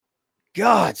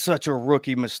God, such a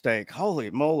rookie mistake. Holy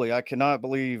moly. I cannot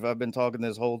believe I've been talking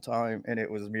this whole time and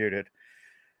it was muted.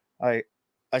 I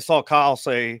I saw Kyle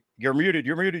say, "You're muted,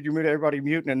 you're muted, you're muted, everybody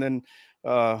muting." And then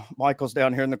Michael's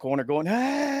down here in the corner going,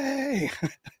 "Hey."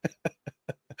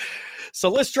 So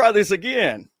let's try this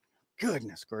again.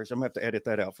 Goodness gracious, I'm going to have to edit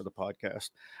that out for the podcast.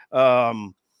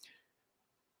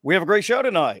 We have a great show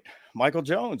tonight. Michael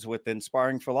Jones with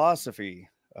Inspiring Philosophy.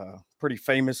 Pretty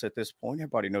famous at this point.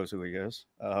 Everybody knows who he is.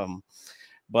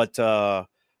 But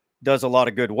does a lot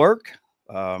of good work.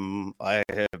 I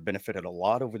have benefited a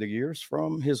lot over the years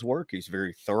from his work. He's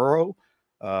very thorough.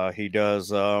 He does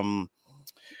some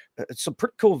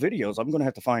pretty cool videos. I'm going to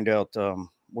have to find out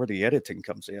where the editing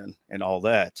comes in and all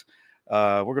that.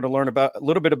 We're going to learn about a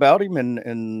little bit about him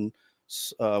and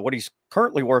what he's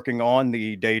currently working on,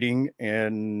 the dating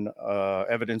and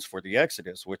evidence for the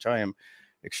Exodus, which I am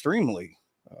extremely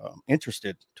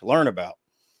interested to learn about.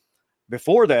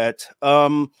 Before that,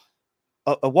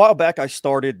 a while back, I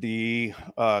started the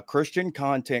Christian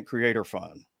Content Creator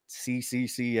Fund,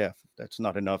 CCCF. That's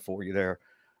not enough for you there.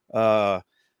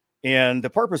 And the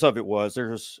purpose of it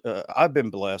was I've been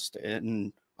blessed,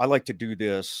 and I like to do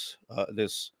this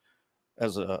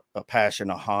as a passion,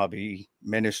 a hobby,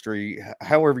 ministry,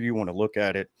 however you want to look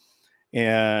at it.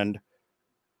 And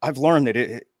I've learned that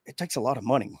it takes a lot of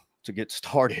money to get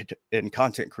started in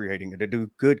content creating and to do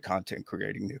good content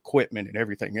creating, the equipment and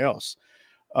everything else.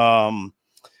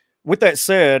 With that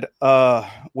said,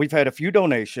 we've had a few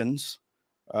donations,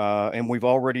 and we've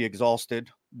already exhausted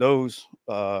those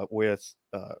with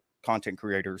content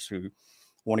creators who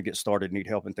want to get started, need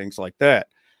help and things like that.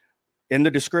 In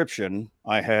the description,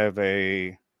 I have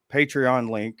a Patreon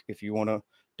link if you want to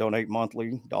donate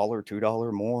monthly, $1,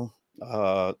 $2 more.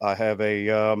 I have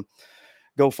a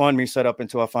GoFundMe set up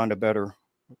until I find a better,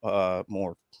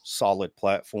 more solid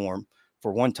platform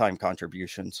for one-time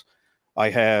contributions. I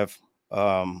have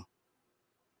I've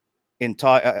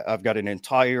got an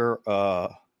entire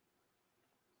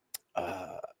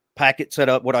packet set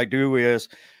up. What I do is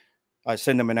I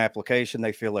send them an application,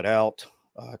 they fill it out,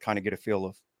 kind of get a feel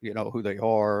of who they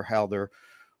are,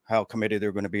 how committed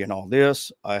they're going to be in all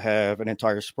this. I have an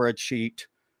entire spreadsheet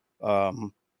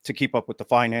to keep up with the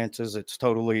finances. It's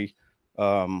totally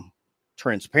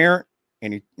transparent.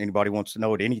 Anybody wants to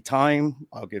know at any time,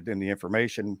 I'll give them the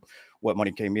information, what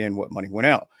money came in, what money went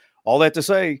out. All that to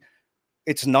say,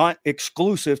 it's not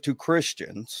exclusive to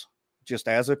Christians. Just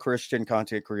as a Christian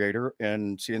content creator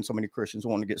and seeing so many Christians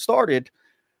want to get started,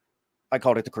 I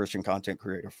called it the Christian Content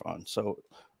Creator Fund. So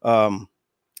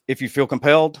if you feel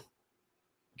compelled,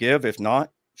 give. If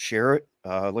not, share it.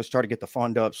 Let's try to get the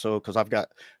fund up. Because I've got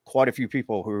quite a few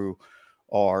people who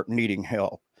are needing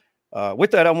help.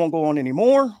 With that, I won't go on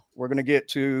anymore. We're going to get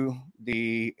to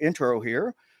the intro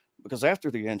here, because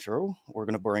after the intro, we're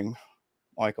going to bring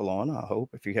Michael on, I hope,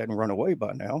 if he hadn't run away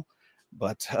by now.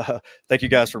 But thank you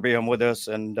guys for being with us,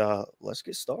 and let's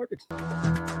get started.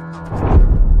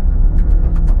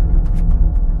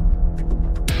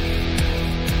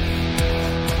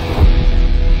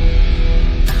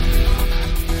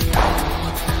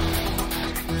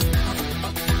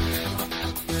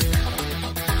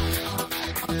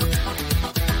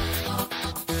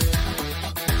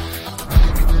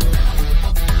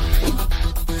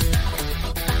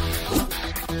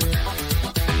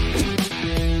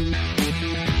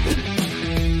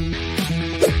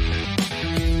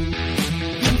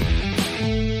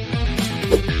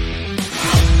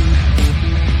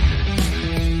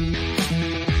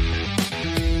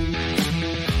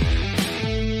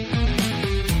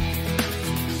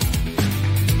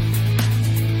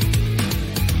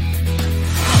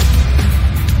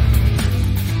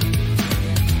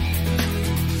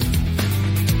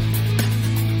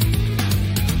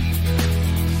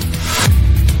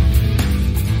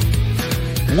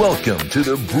 Welcome to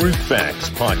the Brute Facts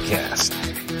Podcast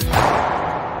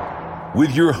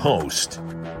with your host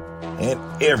and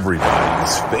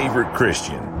everybody's favorite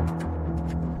Christian,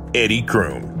 Eddie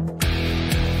Kroom.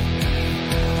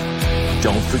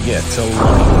 Don't forget to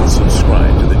like and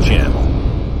subscribe to the channel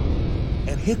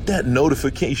and hit that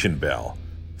notification bell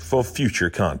for future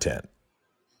content.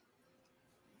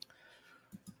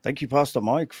 Thank you, Pastor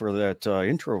Mike, for that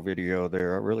intro video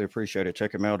there. I really appreciate it.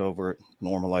 Check him out over at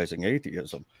Normalizing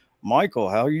Atheism. Michael,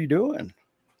 how are you doing?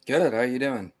 Good. How are you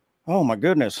doing? Oh, my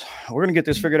goodness. We're going to get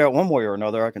this figured out one way or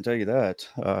another. I can tell you that.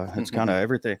 It's kind of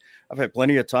everything. I've had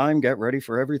plenty of time, get ready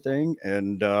for everything,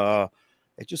 and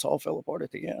it just all fell apart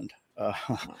at the end.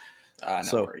 No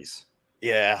worries.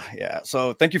 Yeah.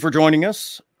 So thank you for joining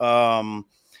us.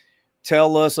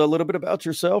 tell us a little bit about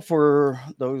yourself for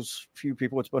those few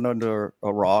people that's been under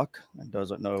a rock and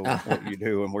doesn't know what you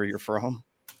do and where you're from.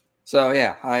 So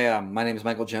yeah, my name is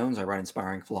Michael Jones. I run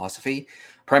Inspiring Philosophy,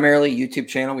 primarily YouTube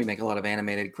channel. We make a lot of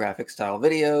animated graphic style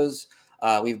videos.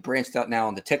 We've branched out now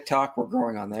on the TikTok. We're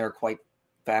growing on there quite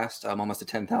fast. I'm almost at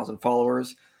 10,000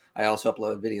 followers. I also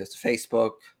upload videos to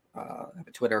Facebook. I have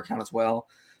a Twitter account as well.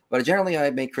 But generally, I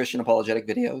make Christian apologetic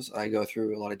videos. I go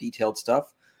through a lot of detailed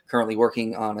stuff. Currently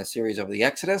working on a series over the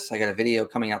Exodus. I got a video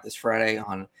coming out this Friday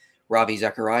on Ravi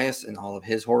Zacharias and all of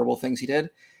his horrible things he did.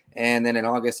 And then in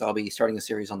August, I'll be starting a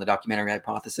series on the documentary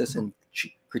hypothesis and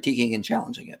critiquing and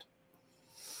challenging it.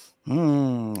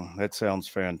 That sounds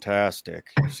fantastic.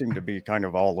 You seem to be kind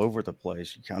of all over the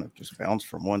place. You kind of just bounce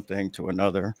from one thing to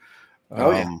another.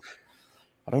 Yeah.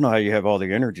 I don't know how you have all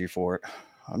the energy for it.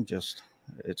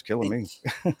 It's killing me.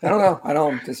 I don't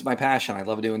know. This is my passion. I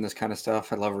love doing this kind of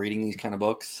stuff. I love reading these kind of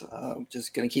books.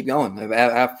 Just going to keep going.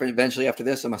 Eventually after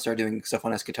this, I'm going to start doing stuff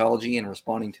on eschatology and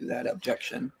responding to that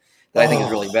objection that I think is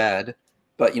really bad.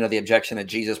 But, the objection that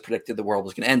Jesus predicted the world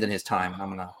was going to end in his time. And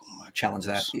I'm going to challenge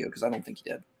that to you because I don't think he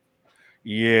did.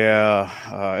 Yeah.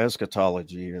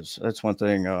 Eschatology that's one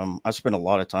thing. I spent a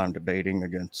lot of time debating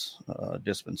against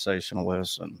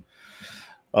dispensationalists and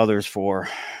others for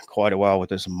quite a while with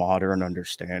this modern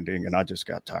understanding. And I just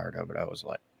got tired of it. I was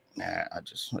like, nah, I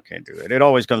can't do it. It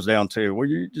always comes down to, well,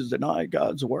 you just deny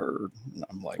God's word. And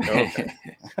I'm like, okay.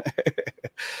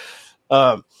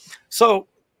 So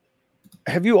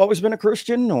have you always been a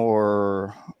Christian,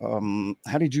 or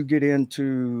how did you get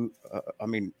into,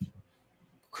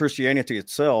 Christianity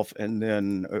itself? And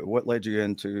then what led you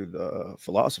into the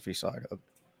philosophy side of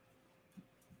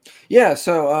it? Yeah.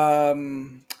 So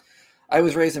I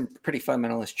was raised in a pretty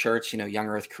fundamentalist church, young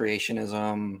earth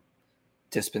creationism,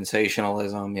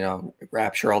 dispensationalism,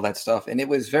 rapture, all that stuff. And it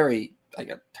was I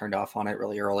got turned off on it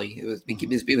really early. It was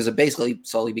basically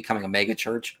slowly becoming a mega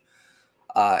church.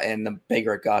 And the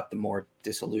bigger it got, the more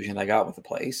disillusioned I got with the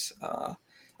place.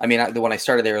 When I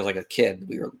started there as like a kid,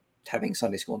 we were having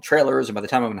Sunday school in trailers. And by the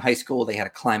time I'm in high school, they had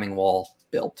a climbing wall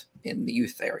built in the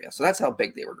youth area. So that's how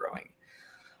big they were growing.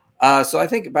 So I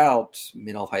think about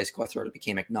middle of high school, I sort of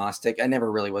became agnostic. I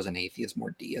never really was an atheist,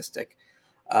 more deistic.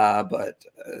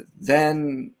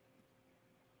 Then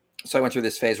I went through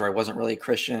this phase where I wasn't really a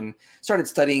Christian, started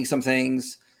studying some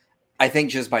things. I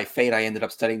think just by fate, I ended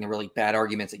up studying the really bad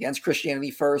arguments against Christianity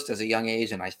first as a young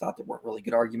age, and I thought there weren't really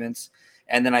good arguments.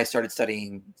 And then I started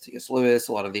studying C.S. Lewis,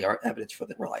 a lot of the evidence for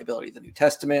the reliability of the New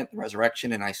Testament, the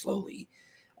resurrection, and I slowly,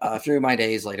 through my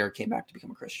days later, came back to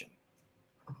become a Christian.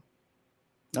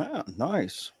 Ah,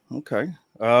 nice. Okay.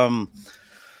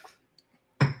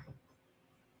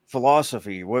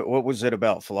 Philosophy. What was it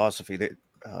about philosophy that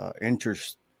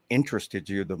interested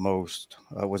you the most?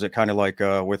 Was it kind of like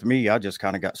with me? I just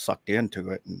kind of got sucked into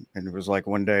it, and it was like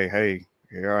one day, hey,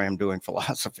 here I am doing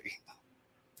philosophy.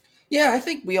 Yeah, I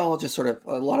think we all just a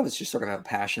lot of us just sort of have a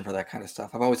passion for that kind of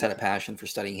stuff. I've always had a passion for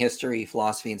studying history,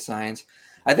 philosophy, and science.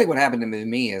 I think what happened to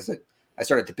me is that I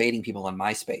started debating people on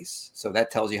MySpace. So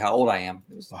that tells you how old I am.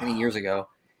 It was many years ago.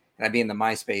 And I'd be in the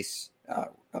MySpace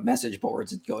message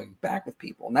boards and going back with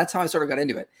people. And that's how I sort of got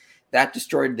into it. That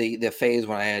destroyed the phase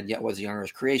when I was a young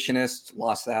earth creationist,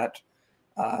 lost that,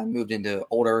 moved into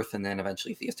old earth, and then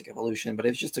eventually theistic evolution. But it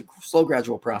was just a slow,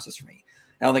 gradual process for me.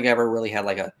 I don't think I ever really had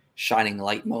like a shining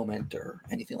light moment or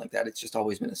anything like that. It's just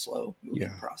always been a slow moving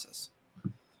process.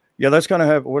 Yeah, that's kind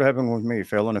of what happened with me.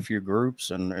 Fell in a few groups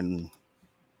and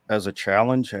as a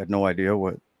challenge, had no idea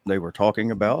what they were talking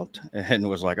about, and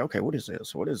was like, okay, what is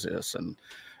this? What is this? And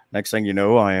next thing you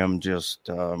know, I am just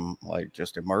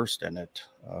just immersed in it.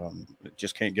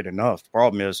 Just can't get enough. The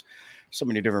problem is so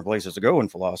many different places to go in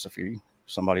philosophy.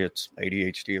 Somebody that's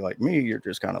ADHD like me, you're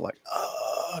just kind of like,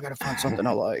 oh, I got to find something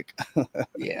I like.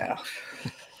 Yeah.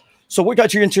 So what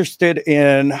got you interested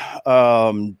in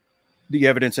the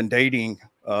evidence and dating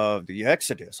of the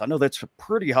Exodus? I know that's a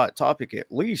pretty hot topic, at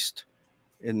least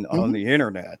on the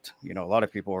internet. A lot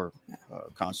of people are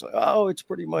constantly, it's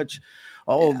pretty much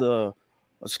all the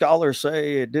scholars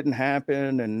say it didn't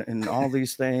happen and all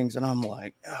these things. And I'm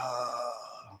like,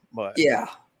 but yeah.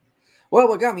 Well,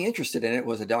 what got me interested in it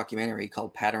was a documentary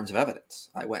called Patterns of Evidence.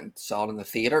 I went and saw it in the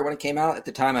theater when it came out. At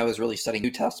the time, I was really studying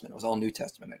New Testament. It was all New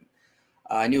Testament. And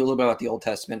I knew a little bit about the Old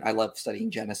Testament. I loved studying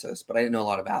Genesis, but I didn't know a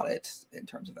lot about it in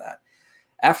terms of that.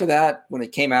 After that, when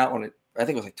it came out, I think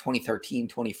it was like 2013,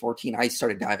 2014, I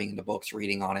started diving into books,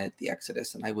 reading on it, the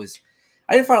Exodus. And I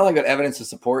didn't find a lot of good evidence to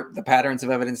support the Patterns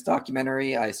of Evidence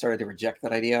documentary. I started to reject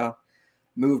that idea.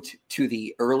 Moved to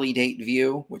the early date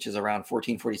view, which is around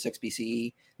 1446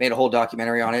 BCE, made a whole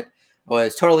documentary on it.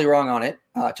 Was totally wrong on it.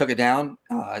 Took it down.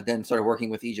 Then started working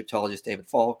with Egyptologist David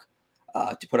Falk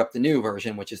to put up the new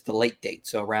version, which is the late date,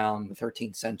 so around the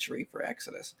 13th century for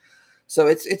Exodus. So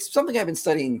it's something I've been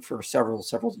studying for several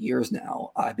years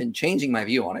now. I've been changing my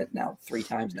view on it now 3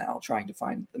 times now, trying to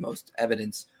find the most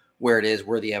evidence where it is,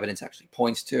 where the evidence actually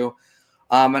points to.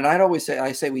 And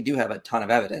I say we do have a ton of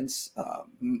evidence.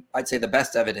 I'd say the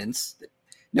best evidence that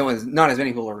not as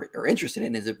many people are interested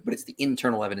in but it's the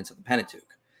internal evidence of the Pentateuch.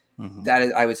 Mm-hmm. That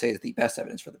is, I would say, is the best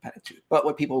evidence for the Pentateuch. But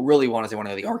what people really want is they want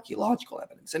to know the archaeological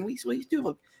evidence, and we do have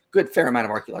a good fair amount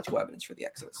of archaeological evidence for the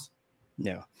Exodus.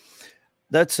 Yeah.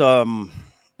 That's well,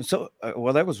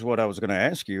 that was what I was going to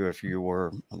ask you, if you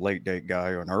were a late date guy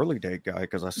or an early date guy,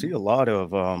 because I see a lot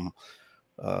of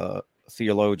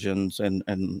theologians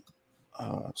and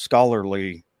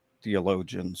scholarly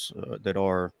theologians that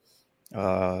are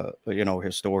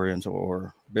historians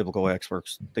or biblical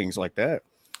experts, things like that,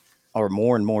 are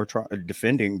more and more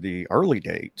defending the early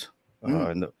date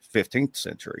in the 15th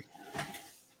century.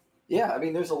 Yeah, I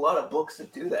mean, there's a lot of books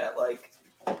that do that, like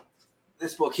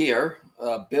this book here,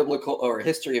 Biblical or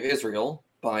History of Israel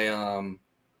by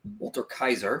Walter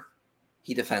Kaiser.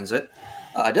 He defends it.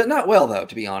 Not well, though,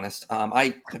 to be honest.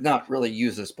 I have not really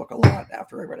used this book a lot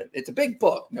after I read it. It's a big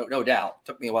book, no doubt.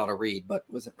 Took me a while to read, but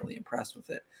wasn't really impressed with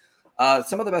it.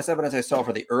 Some of the best evidence I saw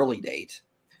for the early date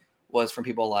was from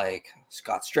people like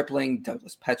Scott Stripling,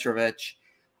 Douglas Petrovich,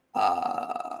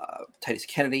 Titus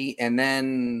Kennedy, and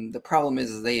then the problem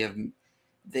is they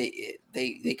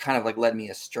kind of like led me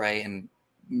astray and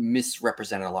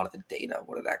misrepresented a lot of the data,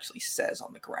 what it actually says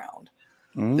on the ground.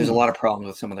 There's a lot of problems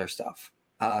with some of their stuff.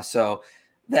 So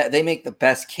that they make the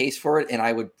best case for it, and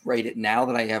I would rate it, now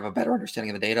that I have a better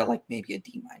understanding of the data, like maybe a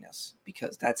D-,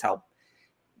 because that's how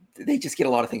they just get a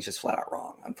lot of things just flat out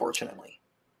wrong, unfortunately.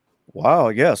 Wow.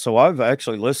 Yeah. So I've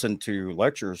actually listened to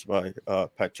lectures by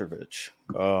Petrovich,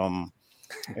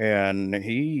 and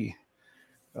he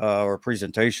or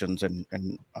presentations, and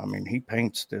I mean, he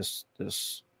paints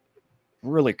this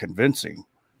really convincing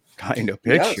kind of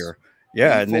picture.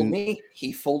 Yeah.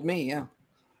 He fooled me. Yeah.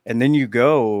 And then you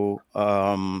go,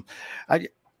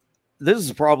 this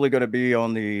is probably going to be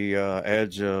on the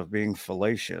edge of being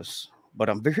fallacious, but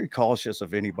I'm very cautious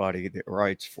of anybody that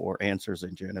writes for Answers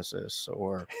in Genesis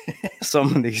or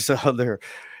some of these other,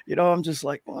 I'm just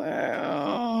like, well,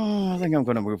 I think I'm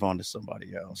going to move on to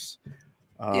somebody else.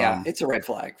 Yeah, it's a red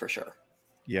flag for sure.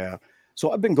 Yeah.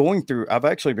 So I've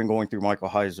actually been going through Michael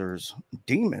Heiser's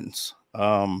Demons.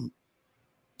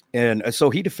 And so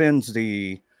he defends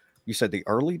you said the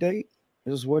early date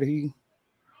is what he...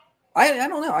 I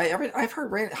don't know. I've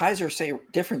heard Heiser say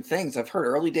different things. I've heard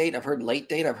early date. I've heard late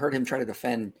date. I've heard him try to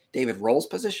defend David Roll's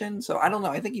position. So I don't know.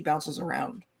 I think he bounces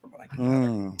around from what I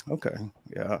can gather. Okay.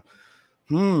 Yeah.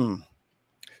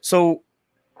 So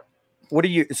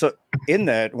so in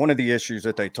that, one of the issues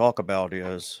that they talk about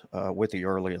is with the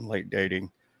early and late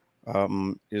dating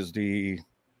is the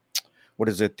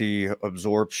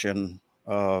absorption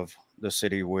of the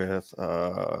city with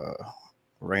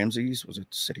Ramses. Was it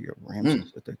the city of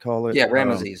Ramses that they call it? Yeah,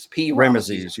 Ramesses. P.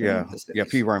 Ramesses. Yeah. Yeah,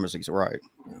 P. Ramesses. Right.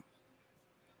 Yeah.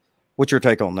 What's your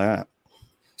take on that?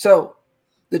 So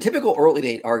the typical early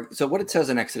date so what it says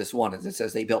in Exodus 1 is it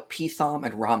says they built Pithom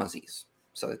and Ramesses.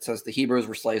 So it says the Hebrews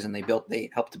were slaves and they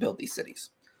helped to build these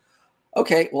cities.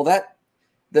 Okay, well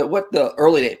what the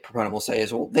early date proponent will say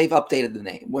is, well, they've updated the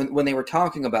name. When they were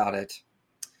talking about it,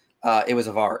 it was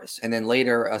Avaris, and then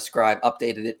later a scribe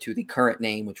updated it to the current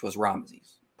name, which was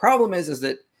Ramesses. Problem is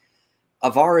that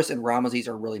Avaris and Ramesses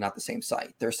are really not the same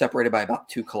site. They're separated by about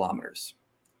 2 kilometers.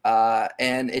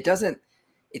 And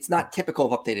it's not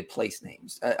typical of updated place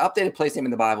names. Updated place name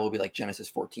in the Bible will be like Genesis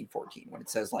 14:14, when it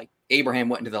says like Abraham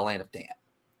went into the land of Dan.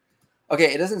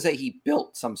 Okay, it doesn't say he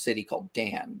built some city called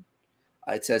Dan.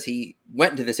 It says he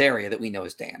went into this area that we know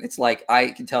as Dan. It's like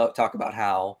I can talk about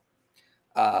how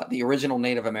the original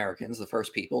Native Americans, the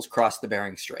first peoples, crossed the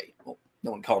Bering Strait. Well,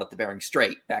 no one called it the Bering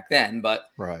Strait back then, but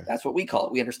That's what we call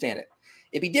it. We understand it.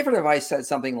 It'd be different if I said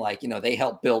something like, they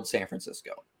helped build San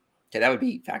Francisco. Okay, that would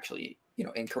be factually,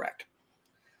 incorrect.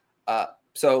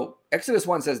 So Exodus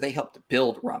 1 says they helped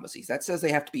build Ramesses. That says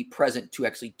they have to be present to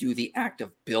actually do the act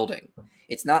of building.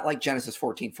 It's not like Genesis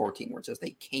 14:14, where it says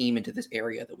they came into this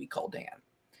area that we call Dan.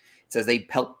 It says they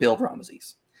helped build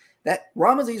Ramesses. That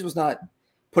Ramesses was not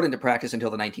put into practice until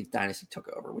the 19th dynasty took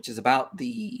over, which is about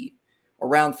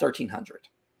around 1300,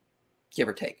 give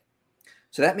or take.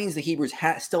 So that means the Hebrews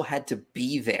still had to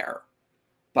be there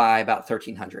by about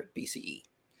 1300 BCE.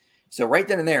 So right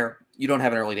then and there, you don't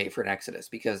have an early date for an Exodus,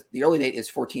 because the early date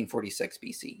is 1446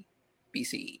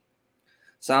 BCE.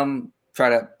 Some try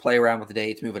to play around with the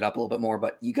dates, move it up a little bit more,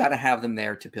 but you got to have them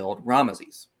there to build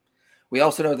Ramesses. We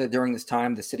also know that during this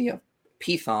time, the city of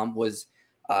Pithom was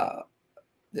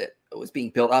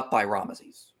being built up by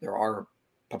Ramesses. There are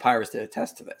papyrus that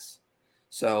attest to this.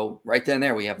 So right then and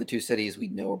there, we have the two cities we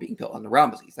know are being built on the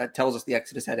Ramesses. That tells us the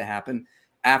Exodus had to happen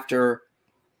after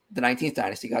the 19th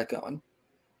dynasty got going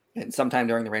and sometime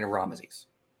during the reign of Ramesses.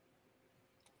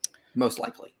 Most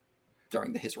likely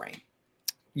during his reign.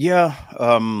 Yeah.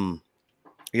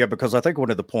 Yeah, because I think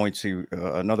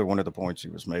another one of the points he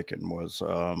was making was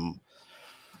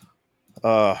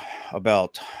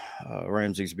about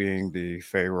Ramses being the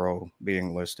pharaoh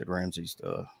being listed, Ramses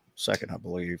the second, I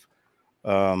believe.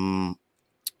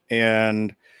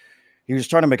 And he was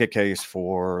trying to make a case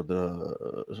for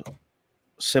the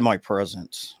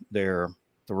semi-presence there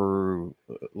through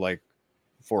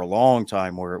for a long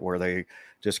time where they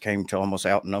just came to almost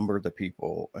outnumber the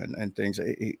people and things.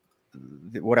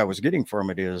 What I was getting from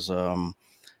it is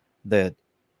that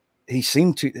there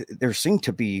seemed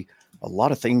to be a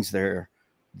lot of things there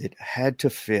that had to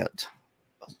fit,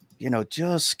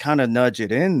 just kind of nudge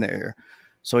it in there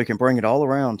so he can bring it all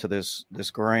around to this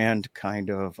grand kind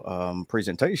of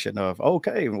presentation of,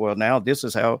 okay, well, now this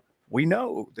is how we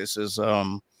know. This is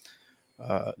how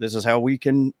we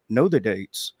can know the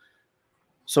dates.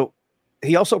 So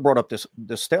he also brought up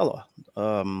the stela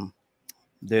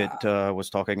that was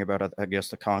talking about, I guess,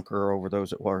 the conqueror over those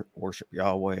that worship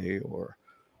Yahweh, or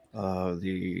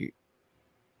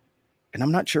and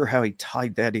I'm not sure how he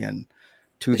tied that in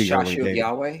to the early Shashu of dating.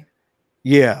 Yahweh.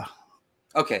 Yeah.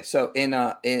 Okay, so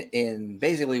in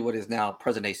basically what is now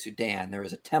present-day Sudan, there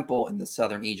was a temple in the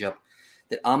southern Egypt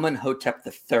that Amenhotep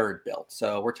III built.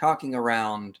 So we're talking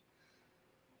around,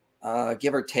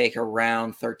 give or take, around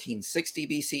 1360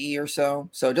 BCE or so.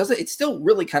 So it's still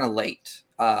really kind of late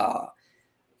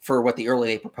for what the early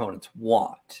date proponents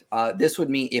want. This would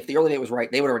mean if the early date was right,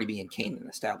 they would already be in Canaan, an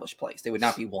established place. They would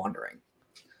not be wandering.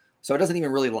 So it doesn't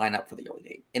even really line up for the early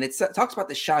date. And it talks about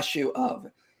the Shashu of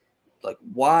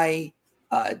YHW.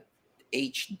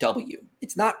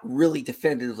 It's not really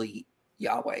definitively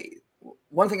Yahweh.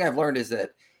 One thing I've learned is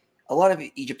that a lot of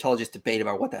Egyptologists debate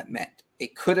about what that meant.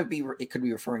 It could be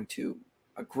referring to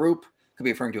a group, could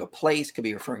be referring to a place, could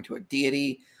be referring to a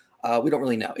deity. We don't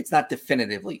really know. It's not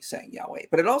definitively saying Yahweh,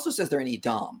 but it also says they're in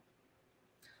Edom.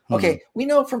 Okay, we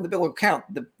know from the biblical account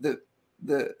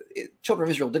the children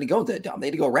of Israel didn't go into Edom. They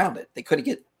had to go around it. They couldn't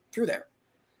get through there.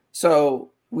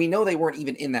 So we know they weren't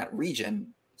even in that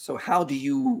region. So how do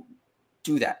you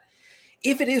do that?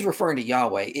 If it is referring to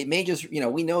Yahweh, it may just,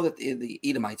 we know that the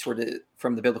Edomites were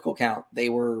from the biblical account. They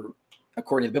were,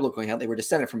 according to the biblical account, they were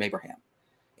descended from Abraham.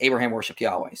 Abraham worshipped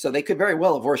Yahweh. So they could very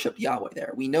well have worshipped Yahweh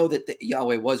there. We know that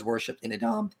Yahweh was worshipped in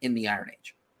Edom in the Iron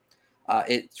Age.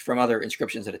 It's from other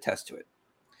inscriptions that attest to it.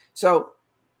 So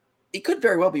it could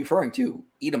very well be referring to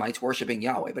Edomites worshiping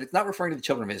Yahweh, but it's not referring to the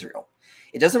children of Israel.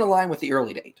 It doesn't align with the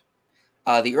early date.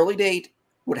 The early date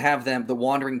would have the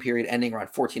wandering period ending around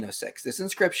 1406. This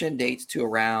inscription dates to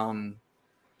around,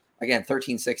 again,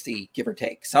 1360, give or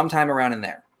take, sometime around in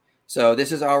there. So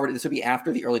this would be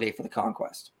after the early date for the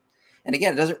conquest. And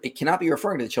again, it cannot be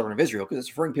referring to the children of Israel because it's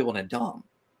referring to people in Edom.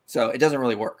 So it doesn't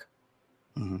really work.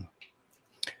 Mm-hmm.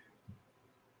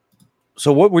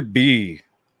 So what would be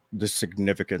the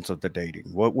significance of the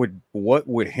dating? What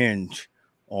would hinge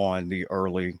on the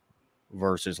early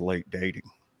versus late dating?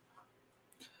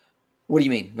 What do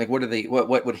you mean?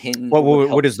 What would hinge?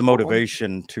 What is the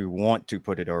motivation to want to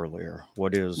put it earlier?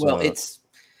 What is? Well,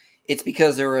 it's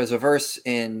because there is a verse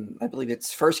in, I believe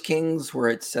it's 1 Kings, where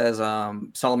it says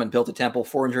Solomon built a temple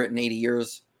 480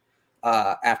 years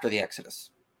after the Exodus.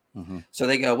 Mm-hmm. So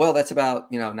they go, well, that's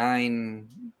about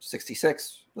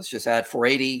 966. Let's just add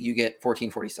 480. You get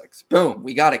 1446. Boom,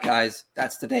 we got it, guys.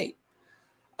 That's the date.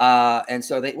 And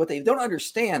so what they don't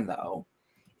understand, though,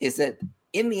 is that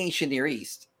in the ancient Near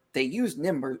East, they used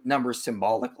numbers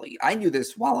symbolically. I knew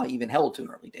this while I even held to an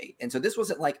early date, and so this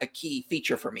wasn't like a key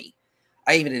feature for me.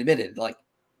 I even admitted,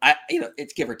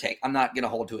 it's give or take. I'm not going to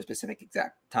hold to a specific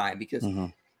exact time because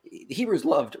the Hebrews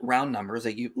loved round numbers.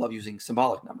 They love using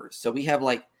symbolic numbers. So we have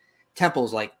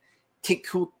temples like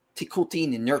Tikulti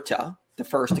Ninurta. The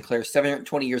first declares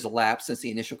 720 years elapsed since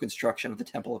the initial construction of the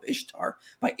Temple of Ishtar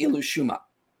by Ilushuma.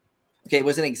 Okay, it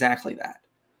wasn't exactly that,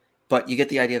 but you get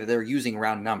the idea that they're using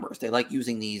round numbers. They like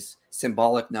using these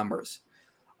symbolic numbers.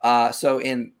 So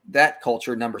in that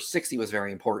culture, number 60 was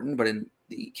very important, but in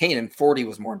the Canaan, 40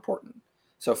 was more important.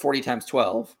 So 40 times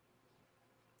 12,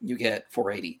 you get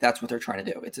 480. That's what they're trying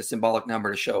to do. It's a symbolic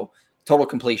number to show total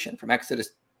completion from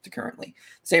Exodus to currently.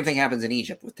 Same thing happens in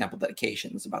Egypt with temple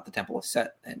dedications about the Temple of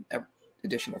Set and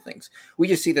additional things. We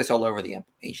just see this all over the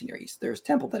ancient Near East. There's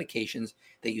temple dedications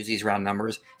that use these round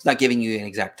numbers. It's not giving you an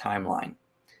exact timeline.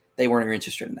 They weren't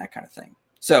interested in that kind of thing.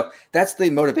 So that's the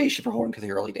motivation for holding to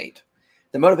the early date.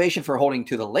 The motivation for holding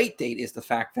to the late date is the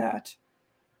fact that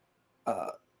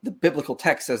the biblical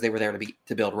text says they were there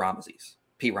to build Ramesses,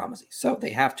 P-Ramesses. So they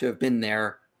have to have been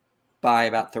there by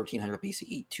about 1300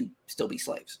 BCE to still be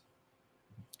slaves.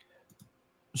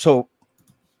 So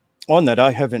on that,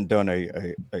 I haven't done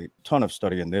a ton of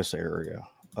study in this area.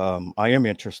 I am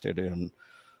interested in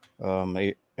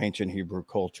ancient Hebrew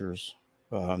cultures,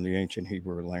 the ancient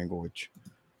Hebrew language.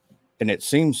 And it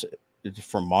seems,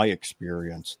 from my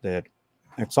experience, that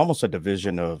it's almost a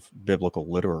division of biblical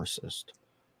literalist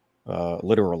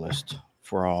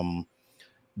from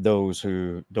those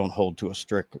who don't hold to a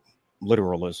strict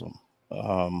literalism.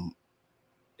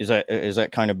 Is that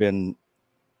kind of been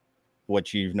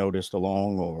what you've noticed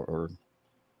along, or?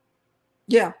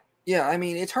 Yeah. I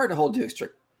mean, it's hard to hold to a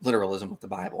strict literalism with the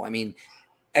Bible. I mean,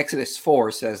 Exodus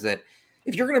 4 says that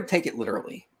if you're going to take it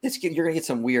literally, you're going to get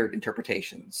some weird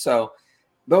interpretations. So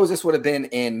Moses would have been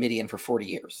in Midian for 40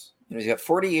 years. You know, he's got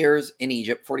 40 years in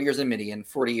Egypt, 40 years in Midian,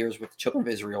 40 years with the children of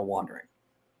Israel wandering.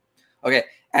 Okay,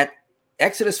 at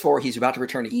Exodus 4, he's about to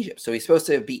return to Egypt. So he's supposed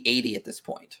to be 80 at this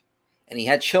point. And he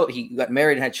had he got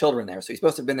married and had children there. So he's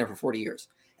supposed to have been there for 40 years.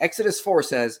 Exodus 4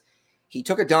 says he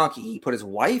took a donkey. He put his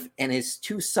wife and his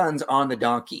 2 sons on the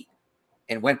donkey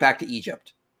and went back to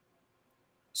Egypt.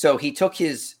 So he took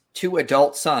his 2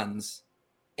 adult sons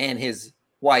and his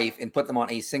wife and put them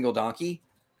on a single donkey.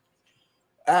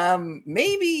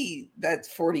 Maybe that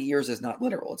 40 years is not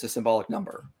literal. It's a symbolic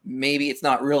number. Maybe it's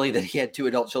not really that he had 2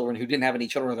 adult children who didn't have any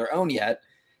children of their own yet.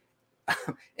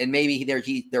 And maybe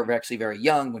they're actually very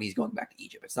young when he's going back to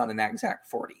Egypt. It's not an exact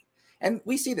 40. And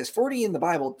we see this 40 in the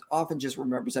Bible often just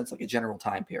represents like a general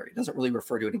time period. It doesn't really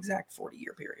refer to an exact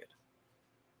 40-year period.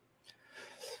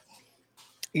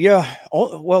 Yeah.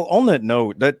 Well, on that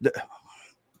note, that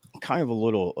kind of a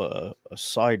little a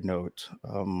side note.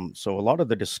 So a lot of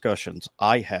the discussions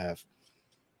I have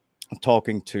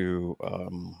talking to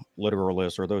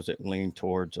literalists or those that lean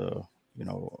towards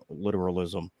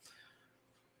literalism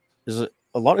is that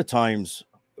a lot of times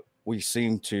we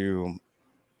seem to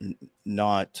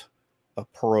not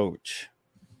approach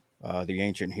the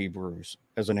ancient Hebrews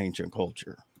as an ancient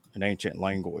culture, an ancient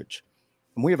language.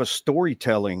 And we have a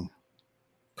storytelling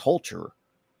culture.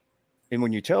 And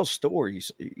when you tell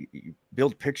stories, you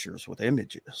build pictures with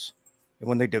images. And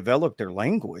when they developed their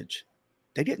language,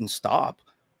 they didn't stop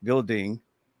building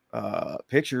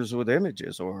pictures with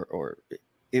images, or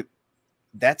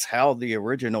that's how the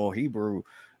original Hebrew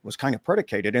was kind of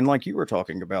predicated. And like you were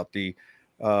talking about, the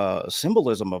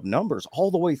symbolism of numbers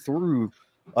all the way through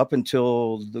up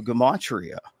until the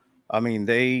Gematria. I mean,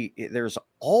 there's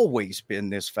always been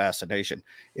this fascination.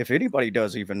 If anybody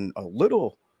does even a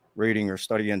little reading or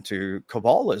study into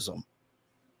Kabbalism,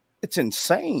 it's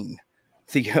insane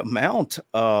the amount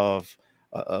of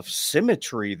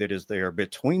symmetry that is there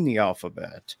between the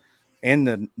alphabet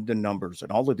and the numbers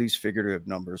and all of these figurative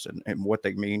numbers and what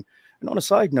they mean. And on a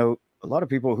side note, a lot of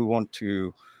people who want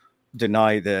to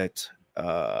deny that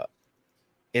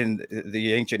in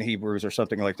the ancient Hebrews or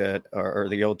something like that, or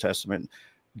the Old Testament,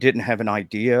 didn't have an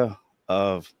idea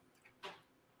of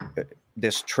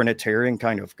this Trinitarian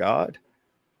kind of God.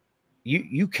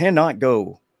 You cannot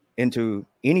go into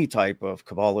any type of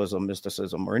Kabbalism,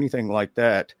 mysticism, or anything like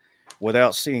that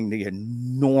without seeing the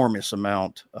enormous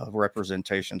amount of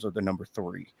representations of the number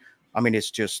 3. I mean,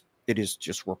 it is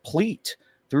just replete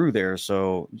through there.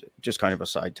 So just kind of a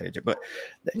side tangent, but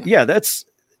yeah,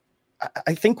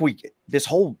 I think this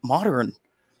whole modern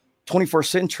 21st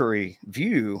century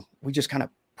view, we just kind of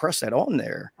press that on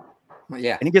there. Well,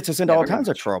 yeah. And it gets us into all kinds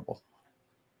of trouble.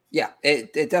 Yeah,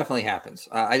 it definitely happens.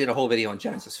 I did a whole video on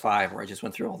Genesis 5 where I just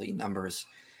went through all the numbers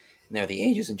and they're the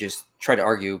ages and just try to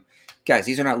argue, guys,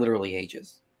 these are not literally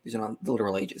ages. These are not the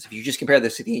literal ages. If you just compare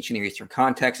this to the ancient Near Eastern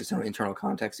context, it's not internal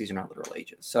context. These are not literal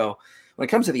ages. So when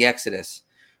it comes to the Exodus,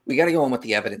 we got to go on what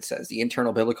the evidence says, the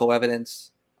internal biblical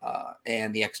evidence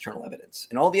and the external evidence.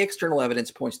 And all the external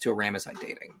evidence points to a Ramesside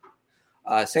dating.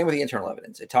 Same with the internal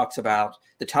evidence. It talks about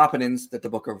the toponyms that the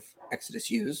book of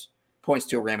Exodus use points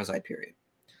to a Ramesside period.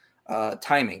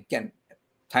 Timing, again,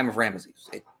 time of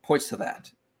Ramesses. It points to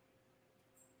that.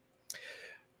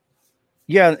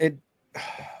 Yeah, it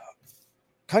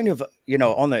kind of,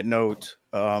 on that note,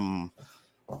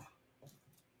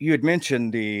 you had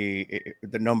mentioned the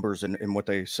numbers and what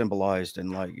they symbolized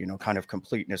and kind of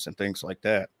completeness and things like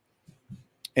that.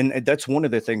 And that's one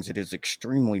of the things that is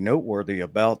extremely noteworthy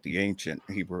about the ancient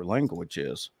Hebrew language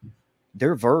is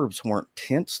their verbs weren't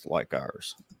tensed like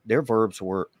ours. Their verbs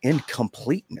were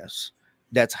incompleteness.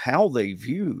 That's how they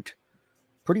viewed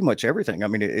pretty much everything. I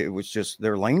mean, it was just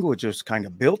their language is kind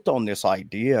of built on this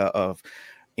idea of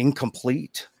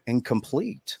incomplete. And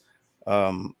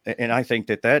I think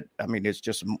that I mean, it's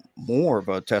just more of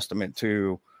a testament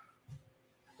to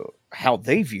how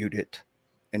they viewed it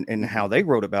and how they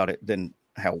wrote about it than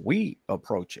how we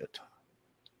approach it.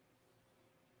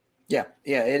 Yeah,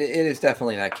 it is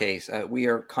definitely that case. We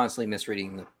are constantly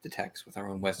misreading the text with our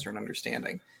own Western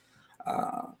understanding.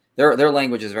 Their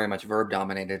language is very much verb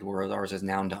dominated, whereas ours is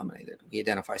noun dominated. We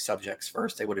identify subjects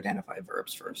first; they would identify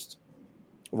verbs first.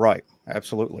 Right,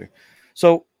 absolutely.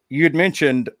 So you had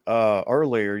mentioned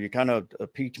earlier, you kind of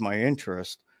piqued my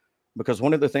interest because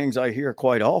one of the things I hear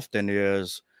quite often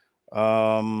is,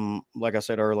 like I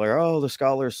said earlier, oh, the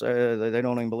scholars say they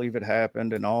don't even believe it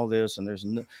happened and all this, and there's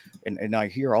no, and I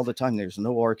hear all the time there's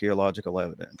no archaeological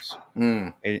evidence.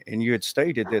 And you had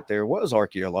stated that there was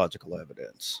archaeological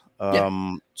evidence.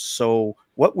 So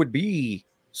what would be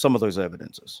some of those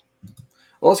evidences?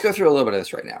 Well, let's go through a little bit of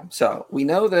this right now. So we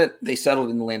know that they settled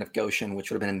in the land of Goshen,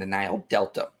 which would have been in the Nile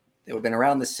Delta. They would have been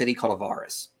around the city called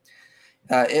Avaris.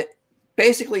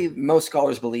 Basically, most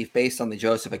scholars believe, based on the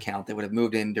Joseph account, they would have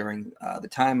moved in during the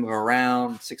time of around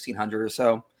 1600 or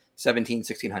so,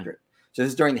 1600. So this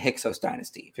is during the Hyksos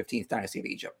dynasty, 15th dynasty of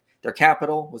Egypt. Their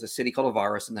capital was a city called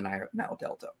Avaris in the Nile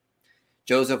Delta.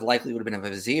 Joseph likely would have been a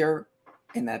vizier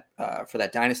in that for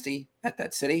that dynasty at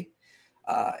that city.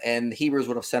 And the Hebrews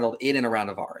would have settled in and around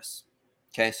Avaris.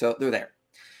 Okay, so they're there.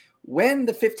 When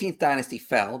the 15th dynasty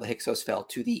fell, the Hyksos fell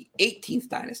to the 18th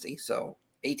dynasty. So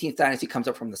 18th dynasty comes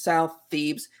up from the south,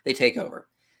 Thebes, they take over.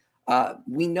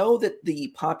 We know that the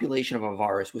population of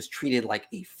Avaris was treated like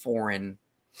a foreign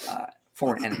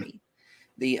enemy.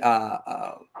 The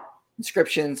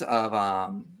inscriptions of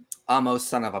Amos,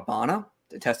 son of Abana,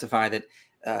 testify that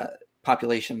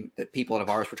people at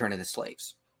Avaris were turned into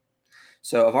slaves.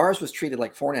 So Avaris was treated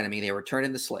like foreign enemy. They were turned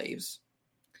into slaves,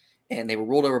 and they were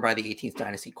ruled over by the 18th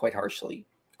dynasty quite harshly,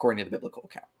 according to the biblical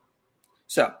account.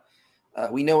 So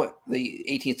we know the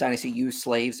 18th dynasty used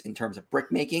slaves in terms of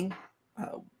brick making.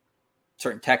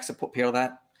 Certain texts appeal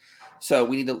that. So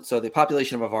the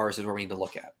population of Avaris is where we need to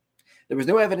look at. There was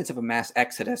no evidence of a mass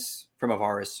exodus from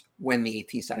Avaris when the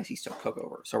 18th dynasty took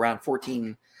over. So around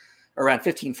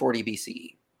 1540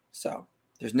 BCE. So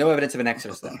there's no evidence of an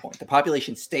exodus at that point. The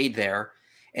population stayed there,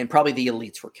 and probably the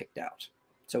elites were kicked out.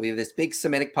 So we have this big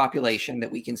Semitic population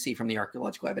that we can see from the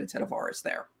archaeological evidence at Avaris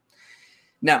there.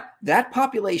 Now, that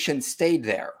population stayed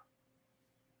there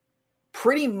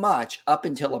pretty much up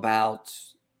until about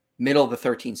middle of the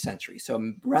 13th century.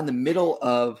 So around the middle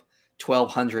of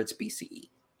 1200s BCE.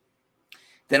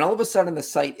 Then all of a sudden the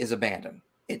site is abandoned.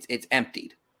 It's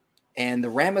emptied. And the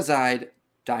Ramesside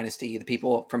dynasty, the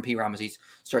people from P. Ramesses,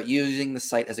 start using the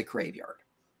site as a graveyard.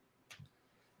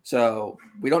 So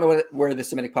we don't know where the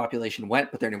Semitic population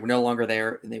went, but they're no longer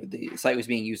there. And the site was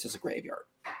being used as a graveyard.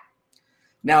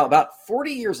 Now, about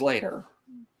 40 years later,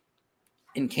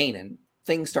 in Canaan,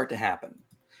 things start to happen.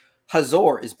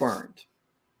 Hazor is burned.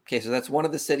 Okay, so that's one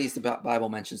of the cities the Bible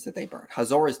mentions that they burned.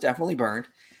 Hazor is definitely burned.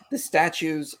 The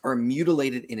statues are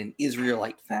mutilated in an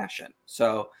Israelite fashion.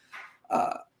 So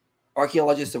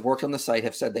archaeologists have worked on the site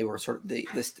have said they were sort of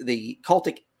the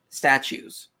cultic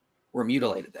statues were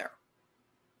mutilated there,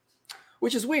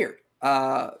 which is weird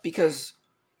because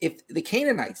if the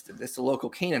Canaanites did this, the local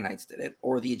Canaanites did it,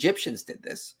 or the Egyptians did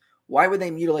this, why would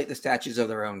they mutilate the statues of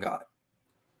their own god?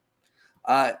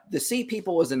 The Sea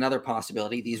People was another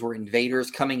possibility. These were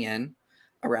invaders coming in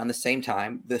around the same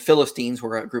time. The Philistines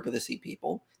were a group of the Sea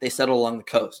People. They settled along the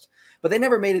coast, but they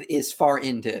never made it as far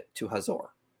into Hazor.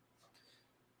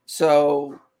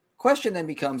 So question then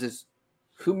becomes is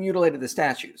who mutilated the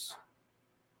statues?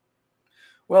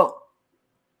 Well,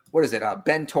 what is it?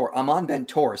 Amon Ben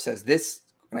Tor says this,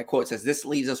 and I quote, says, this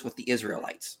leaves us with the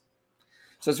Israelites.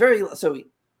 So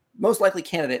most likely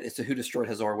candidate as to who destroyed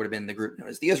Hazor would have been the group known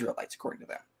as the Israelites, according to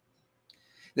them.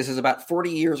 This is about 40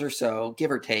 years or so,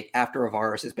 give or take, after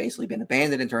Avaris has basically been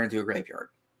abandoned and turned into a graveyard.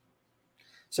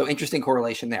 So interesting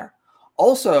correlation there.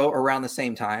 Also, around the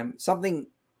same time, something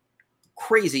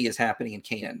crazy is happening in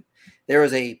Canaan. There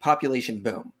is a population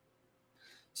boom.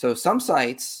 So some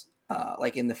sites,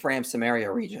 like in the Fram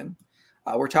Samaria region,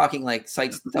 we're talking like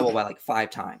sites double by like 5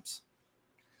 times.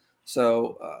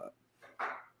 So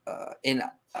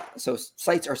so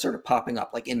sites are sort of popping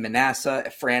up, like in Manasseh,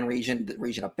 Ephraim region, the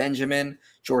region of Benjamin,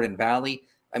 Jordan Valley.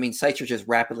 I mean, sites are just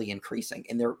rapidly increasing,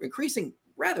 and they're increasing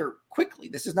rather quickly.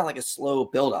 This is not like a slow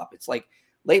buildup. It's like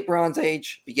late Bronze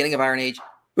Age, beginning of Iron Age,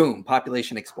 boom,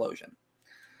 population explosion.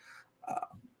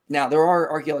 Now, there are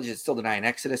archaeologists that still deny an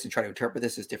exodus and try to interpret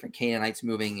this as different Canaanites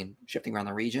moving and shifting around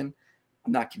the region.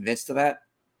 I'm not convinced of that,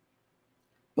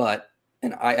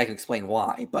 and I can explain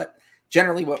why. But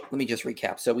generally, let me just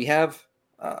recap. So we have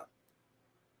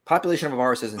population of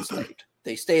Avaris is enslaved.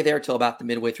 They stay there till about the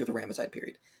midway through the Ramesside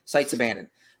period. Site's abandoned.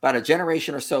 About a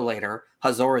generation or so later,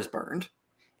 Hazor is burned,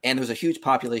 and there's a huge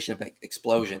population of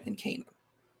explosion in Canaan.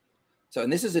 So,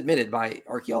 and this is admitted by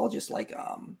archaeologists like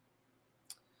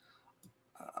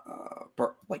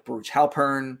Baruch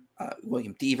Halpern,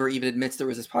 William Deaver even admits there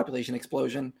was this population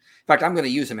explosion. In fact, I'm going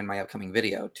to use him in my upcoming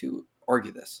video to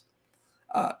argue this.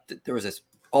 There was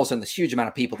all of a sudden this huge amount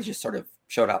of people that just sort of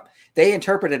showed up. They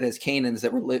interpreted it as Canaanites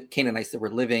that were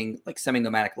living like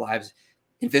semi-nomadic lives,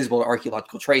 invisible to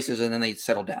archaeological traces, and then they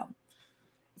settled down.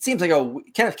 It seems like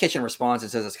Kenneth Kitchen responds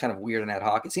and says it's kind of weird and ad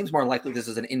hoc. It seems more likely this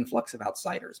is an influx of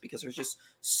outsiders because there's just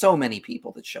so many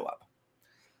people that show up.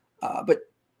 But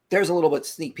there's a little bit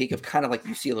sneak peek of kind of like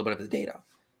you see a little bit of the data.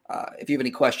 If you have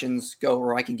any questions, go,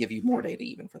 or I can give you more data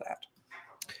even for that.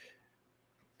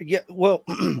 Yeah, well,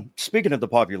 speaking of the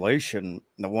population,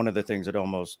 one of the things that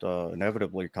almost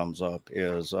inevitably comes up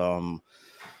is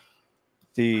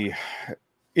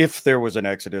if there was an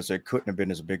exodus, it couldn't have been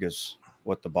as big as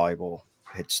what the Bible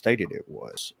had stated it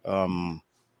was.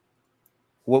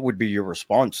 What would be your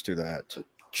response to that?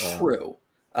 True.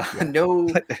 No,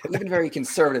 even very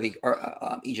conservative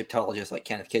Egyptologists like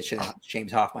Kenneth Kitchen and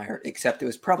James Hoffmeyer, except it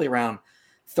was probably around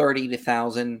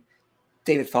 30,000.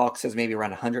 David Falk says maybe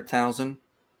around 100,000.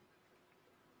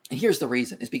 And here's the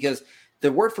reason: is because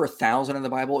the word for 1,000 in the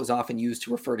Bible is often used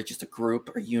to refer to just a group,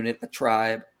 a unit, a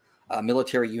tribe, a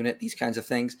military unit, these kinds of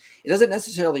things. It doesn't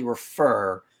necessarily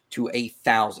refer to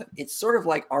 1,000. It's sort of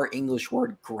like our English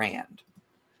word grand.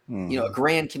 You know, a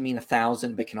grand can mean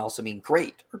 1,000, but can also mean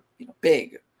great or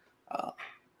big.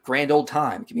 Grand old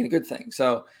time can mean a good thing.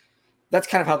 So that's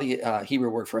kind of how the Hebrew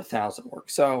word for 1,000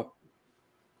 works. So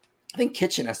I think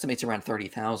Kitchen estimates around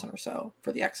 30,000 or so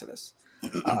for the Exodus.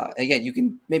 Again, you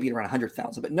can maybe get around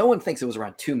 100,000, but no one thinks it was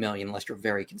around 2 million unless you're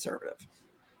very conservative.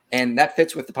 And that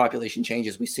fits with the population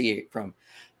changes we see from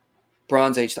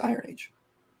Bronze Age to Iron Age.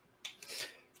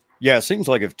 Yeah, it seems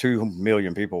like if 2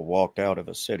 million people walked out of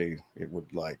a city, it would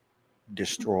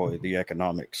destroy the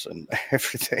economics and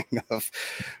everything of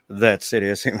that city.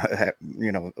 It seems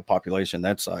a population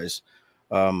that size.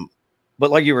 But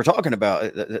like you were talking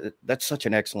about, that's such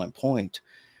an excellent point,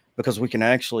 because we can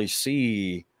actually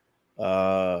see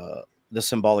the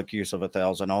symbolic use of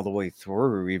 1,000 all the way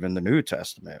through even the New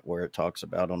Testament, where it talks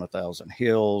about on 1,000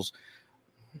 hills.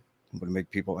 Would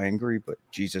make people angry, but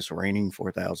Jesus reigning for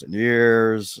 1,000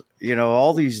 years,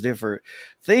 all these different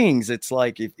things. It's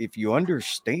like if you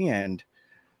understand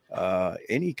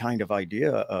any kind of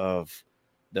idea of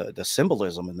the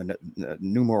symbolism and the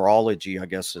numerology, I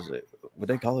guess, would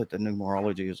they call it the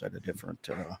numerology? Is that a different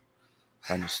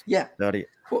kind of study?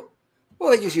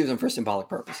 Well, they just use them for symbolic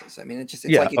purposes. I mean, it's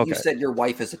like if you said your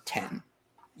wife is a 10,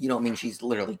 you don't mean she's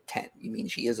literally 10. You mean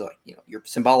she is your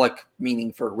symbolic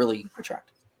meaning for really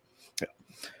attractive.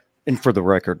 And for the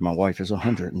record, my wife is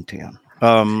 110.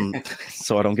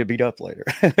 So I don't get beat up later.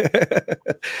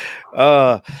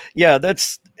 I'm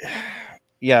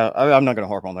not going to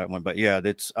harp on that one, but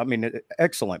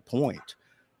excellent point.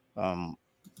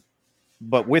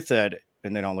 But with that,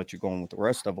 and then I'll let you go on with the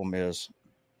rest of them, is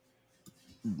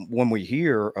when we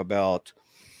hear about,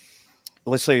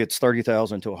 let's say it's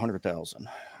 30,000 to 100,000,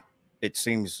 it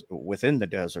seems within the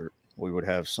desert, we would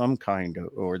have some kind of,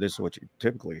 or this is what you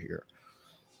typically hear,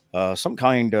 some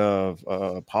kind of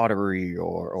pottery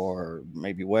or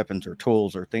maybe weapons or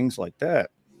tools or things like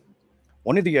that.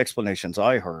 One of the explanations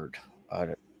I heard,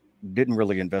 I didn't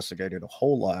really investigate it a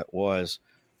whole lot, was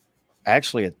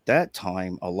actually at that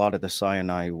time, a lot of the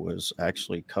Sinai was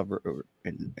actually covered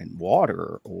in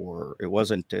water, or it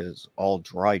wasn't as all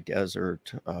dry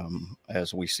desert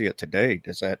as we see it today.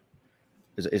 Is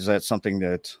that something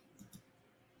that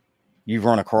you've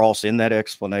run across in that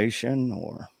explanation,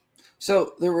 or?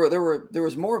 So there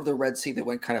was more of the Red Sea that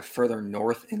went kind of further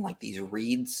north in like these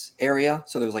reeds area.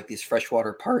 So there was like these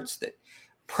freshwater parts that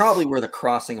probably where the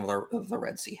crossing of the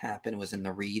Red Sea happened was in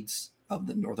the reeds of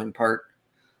the northern part.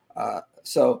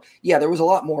 So yeah, there was a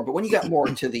lot more. But when you got more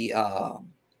into the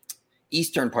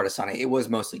eastern part of Sinai, it was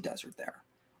mostly desert there.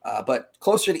 But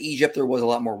closer to Egypt, there was a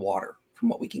lot more water, from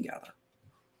what we can gather.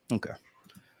 Okay.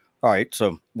 All right.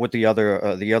 So with the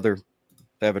other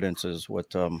evidence is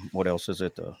what else is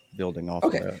it building off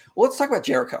of that? Well, let's talk about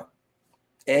Jericho.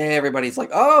 Everybody's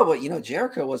like, oh, well,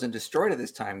 Jericho wasn't destroyed at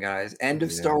this time, guys. End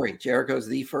of story. Jericho's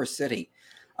the first city.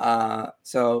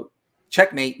 So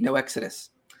checkmate, no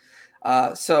Exodus.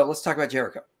 So let's talk about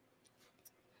Jericho.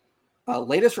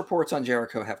 Latest reports on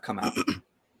Jericho have come out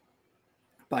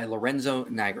by Lorenzo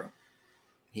Nigro.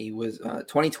 He was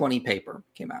 2020 paper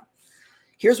came out.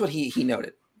 Here's what he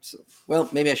noted. So, well,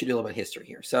 maybe I should do a little bit of history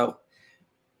here. So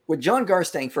when John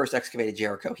Garstang first excavated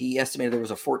Jericho, he estimated there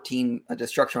was a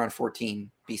destruction around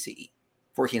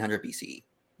 1400 BCE.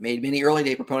 Made many early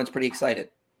day proponents pretty excited.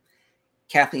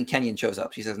 Kathleen Kenyon shows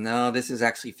up. She says, no, this is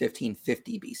actually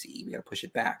 1550 BCE. We got to push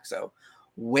it back. So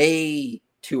way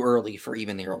too early for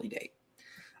even the early date.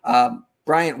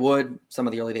 Bryant Wood, some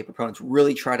of the early day proponents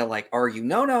really try to argue,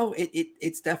 no,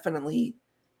 it's definitely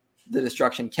the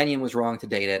destruction. Kenyon was wrong to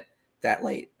date it that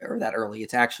late or that early.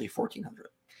 It's actually 1400.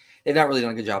 They've not really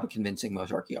done a good job of convincing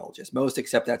most archaeologists. Most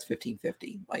accept that's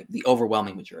 1550. Like the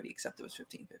overwhelming majority accept it was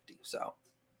 1550. So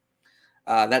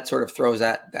that sort of throws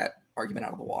that argument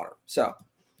out of the water. So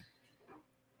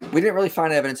we didn't really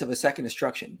find evidence of a second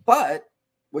destruction. But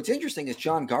what's interesting is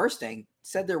John Garstang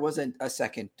said there wasn't a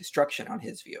second destruction on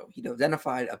his view. He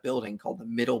identified a building called the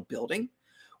Middle Building,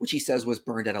 which he says was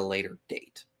burned at a later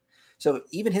date. So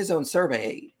even his own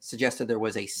survey suggested there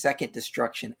was a second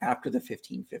destruction after the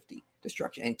 1550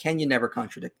 destruction. And Kenyon never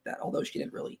contradicted that, although she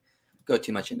didn't really go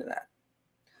too much into that.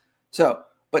 So,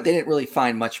 but they didn't really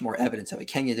find much more evidence of it.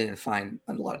 Kenyon didn't find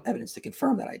a lot of evidence to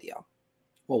confirm that idea.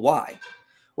 Well, why?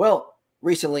 Well,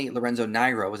 recently Lorenzo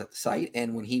Nigro was at the site,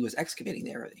 and when he was excavating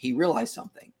there, he realized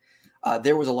something.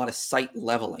 There was a lot of site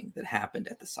leveling that happened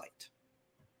at the site.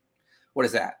 What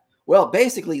is that? Well,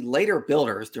 basically, later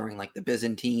builders during the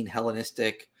Byzantine,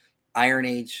 Hellenistic, Iron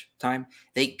Age time,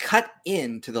 they cut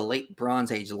into the late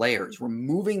Bronze Age layers,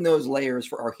 removing those layers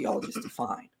for archaeologists to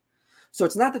find. So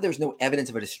it's not that there's no evidence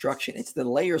of a destruction. It's the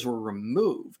layers were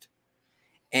removed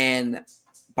and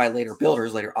by later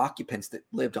builders, later occupants that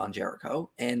lived on Jericho,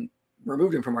 and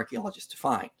removed them from archaeologists to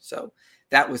find. So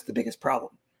that was the biggest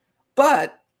problem.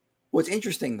 But what's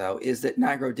interesting, though, is that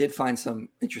Nigro did find some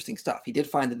interesting stuff. He did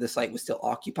find that the site was still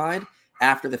occupied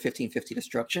after the 1550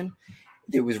 destruction.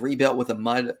 It was rebuilt with a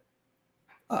mud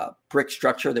brick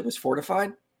structure that was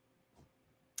fortified.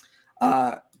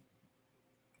 But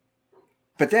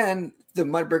then the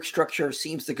mud brick structure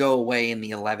seems to go away in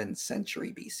the 11th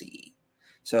century BCE.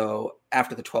 So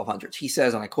after the 1200s, he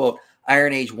says, and I quote,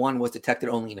 Iron Age 1 was detected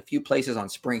only in a few places on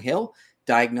Spring Hill.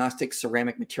 Diagnostic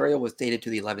ceramic material was dated to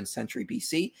the 11th century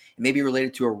BC and may be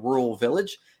related to a rural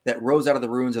village that rose out of the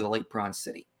ruins of the late Bronze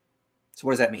City. So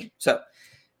what does that mean? So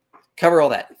cover all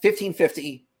that.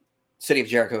 1550, city of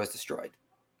Jericho is destroyed.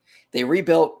 They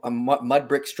rebuilt a mud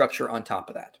brick structure on top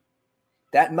of that.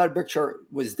 That mud brick structure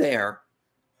was there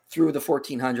through the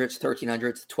 1400s,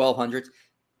 1300s, 1200s.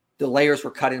 The layers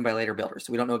were cut in by later builders,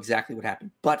 so we don't know exactly what happened.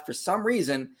 But for some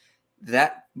reason,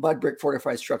 that mud brick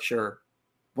fortified structure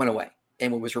went away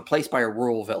and was replaced by a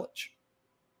rural village.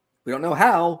 We don't know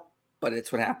how, but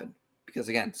it's what happened because,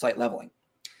 again, site leveling.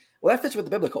 Well, that fits with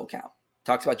the biblical account.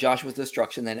 Talks about Joshua's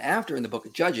destruction. Then after, in the book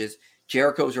of Judges,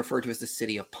 Jericho is referred to as the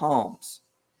city of palms.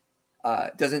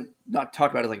 Doesn't not talk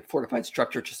about it like a fortified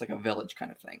structure, just like a village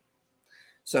kind of thing.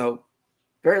 So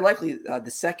very likely the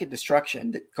second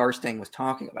destruction that Garstang was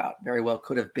talking about very well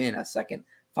could have been a second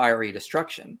fiery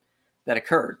destruction that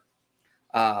occurred.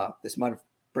 This mud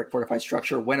brick fortified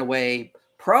structure went away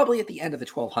probably at the end of the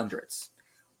 1200s.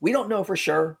 We don't know for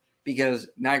sure because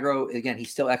Nigro, again,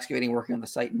 he's still excavating, working on the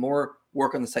site. More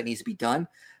work on the site needs to be done.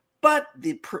 But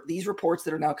these reports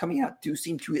that are now coming out do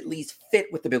seem to at least fit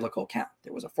with the biblical account.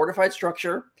 There was a fortified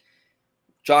structure.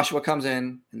 Joshua comes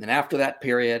in, and then after that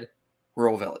period,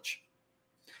 rural village.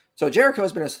 So Jericho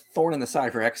has been a thorn in the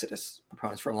side for Exodus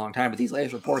proponents for a long time, but these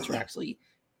latest reports are actually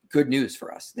good news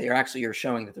for us. They are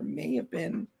showing that there may have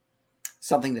been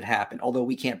something that happened, although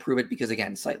we can't prove it because,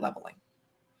 again, site leveling.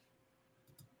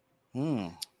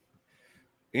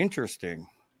 Interesting.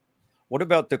 What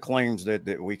about the claims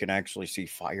that we can actually see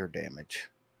fire damage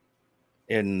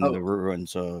in the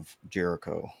ruins of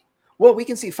Jericho? Well, we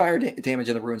can see fire damage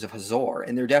in the ruins of Hazor,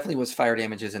 and there definitely was fire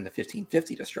damages in the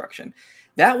 1550 destruction.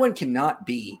 That one cannot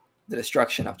be the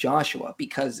destruction of Joshua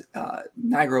because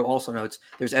Nigro also notes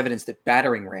there's evidence that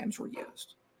battering rams were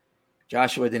used.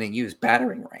 Joshua didn't use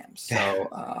battering rams. So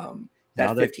that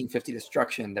 1550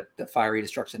 destruction, the fiery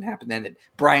destruction happened then that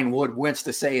Brian Wood wants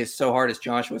to say is so hard as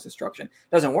Joshua's destruction,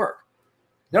 doesn't work.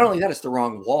 Not only that, it's the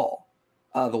wrong wall.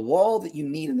 The wall that you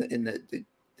need in the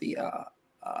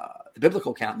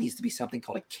biblical account needs to be something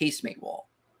called a casemate wall.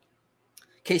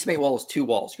 Casemate wall is two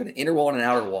walls. You've got an inner wall and an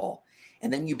outer wall,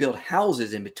 and then you build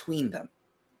houses in between them.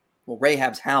 Well,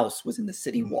 Rahab's house was in the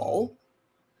city wall.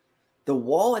 The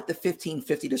wall at the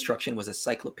 1550 destruction was a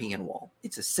cyclopean wall.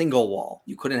 It's a single wall.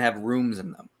 You couldn't have rooms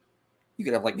in them. You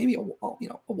could have maybe a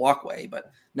walkway,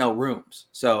 but no rooms.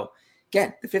 So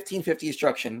Again, the 1550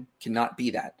 destruction cannot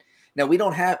be that. Now,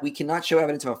 we cannot show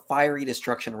evidence of a fiery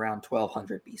destruction around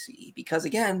 1200 BCE because,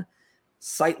 again,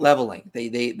 site leveling.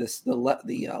 The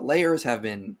layers have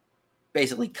been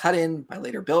basically cut in by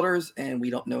later builders, and we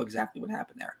don't know exactly what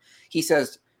happened there. He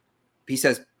says,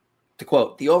 to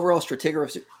quote, the overall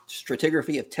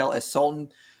stratigraphy of Tel es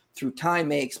Sultan through time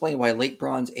may explain why late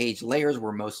Bronze Age layers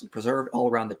were mostly preserved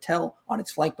all around the Tel on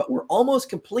its flank, but were almost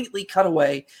completely cut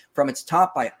away from its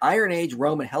top by Iron Age,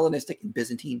 Roman, Hellenistic, and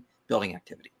Byzantine building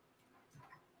activity.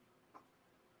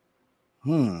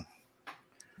 One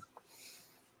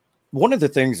of the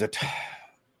things that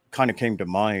kind of came to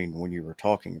mind when you were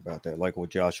talking about that, like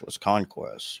with Joshua's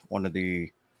conquest, one of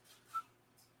the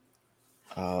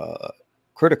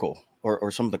critical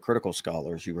or some of the critical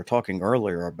scholars, you were talking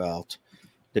earlier about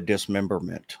the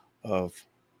dismemberment of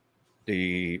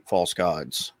the false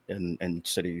gods in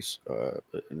cities.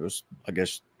 It was, I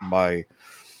guess, by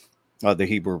the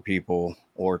Hebrew people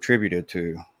or attributed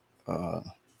to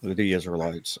the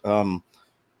Israelites.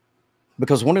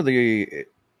 Because one of the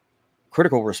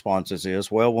critical responses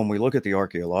is, well, when we look at the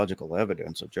archaeological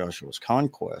evidence of Joshua's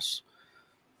conquests,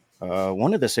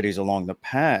 one of the cities along the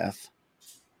path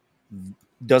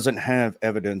doesn't have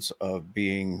evidence of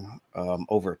being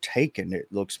overtaken. It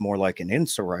looks more like an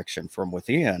insurrection from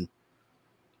within.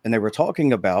 And they were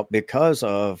talking about because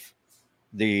of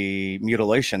the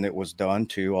mutilation that was done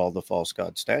to all the false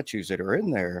god statues that are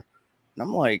in there. And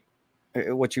I'm like,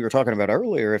 what you were talking about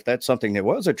earlier, if that's something that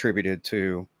was attributed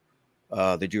to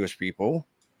the Jewish people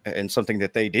and something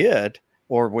that they did,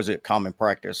 or was it common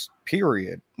practice,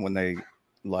 period, when they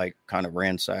like kind of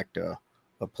ransacked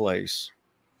a place?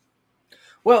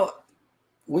 Well,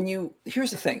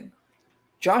 here's the thing.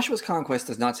 Joshua's conquest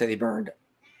does not say they burned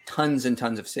tons and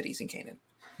tons of cities in Canaan.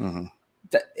 Mm-hmm.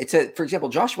 It said, for example,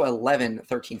 Joshua 11,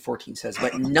 13, 14 says,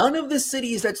 but none of the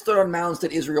cities that stood on mounds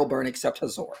did Israel burn except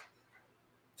Hazor.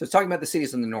 So it's talking about the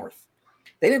cities in the north.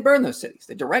 They didn't burn those cities.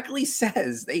 It directly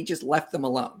says they just left them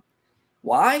alone.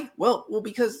 Why? Well,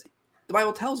 because the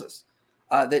Bible tells us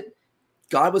that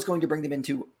God was going to bring them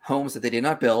into homes that they did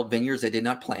not build, vineyards they did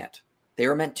not plant. They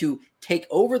were meant to take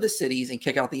over the cities and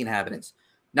kick out the inhabitants,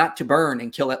 not to burn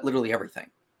and kill literally everything.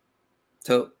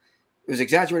 So it was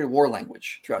exaggerated war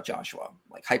language throughout Joshua,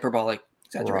 like hyperbolic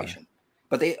exaggeration. Right.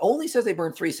 But they only says they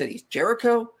burned 3 cities: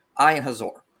 Jericho, Ai, and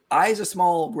Hazor. Ai is a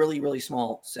small, really, really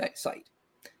small site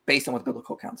based on what the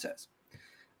biblical account says.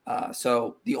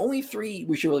 So the only 3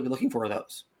 we should really be looking for are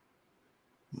those.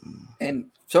 And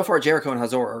so far, Jericho and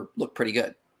Hazor look pretty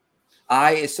good.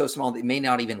 Ai is so small that it may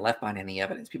not even left behind any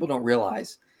evidence. People don't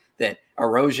realize that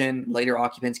erosion, later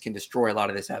occupants can destroy a lot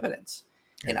of this evidence.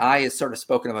 And Ai is sort of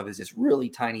spoken of as this really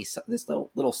tiny, this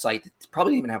little site that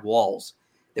probably didn't even have walls.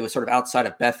 That was sort of outside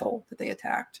of Bethel that they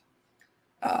attacked.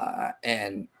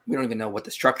 And we don't even know what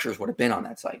the structures would have been on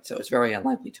that site. So it's very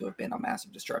unlikely to have been a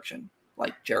massive destruction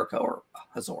like Jericho or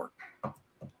Hazor.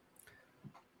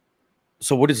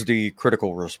 So what is the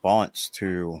critical response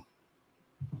to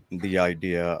the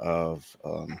idea of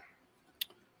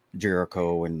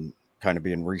Jericho and kind of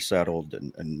being resettled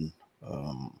and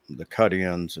the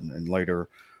cut-ins and later?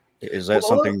 Is that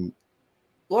something?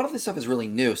 A lot of this stuff is really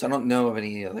new, so I don't know of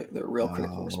any of the real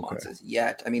critical responses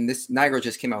yet. I mean, this Nigro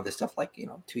just came out with this stuff like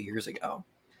 2 years ago.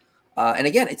 And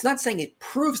again, it's not saying it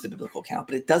proves the biblical account,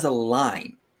 but it does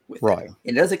align with it.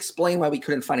 It does explain why we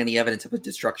couldn't find any evidence of a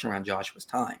destruction around Joshua's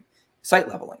time, site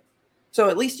leveling. So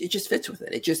at least it just fits with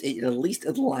it. It at least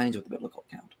aligns with the biblical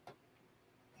account.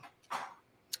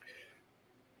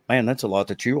 Man, that's a lot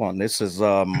to chew on. This is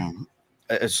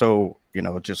so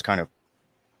just kind of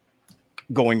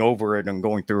going over it and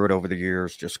going through it over the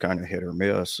years, just kind of hit or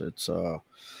miss. It's a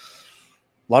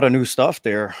lot of new stuff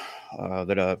there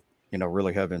that I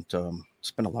really haven't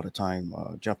spent a lot of time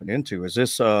jumping into. Is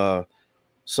this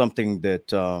something that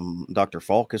Dr.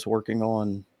 Falk is working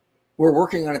on? We're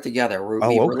working on it together. We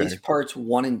released parts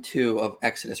 1 and 2 of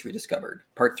Exodus Rediscovered.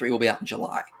 Part 3 will be out in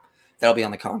July. That'll be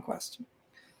on the Conquest.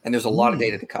 And there's a lot of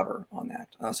data to cover on that.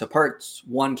 So parts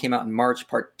 1 came out in March.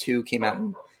 Part 2 came out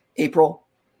in April.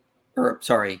 Part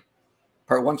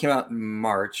 1 came out in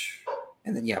March.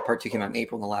 And then, part 2 came out in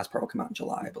April. And the last part will come out in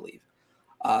July, I believe.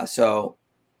 So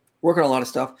working on a lot of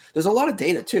stuff. There's a lot of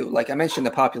data, too. Like I mentioned,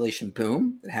 the population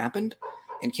boom that happened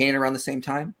in Canaan around the same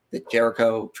time that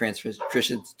Jericho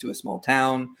transitions to a small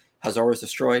town. Hazor was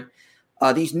destroyed.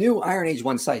 These new Iron Age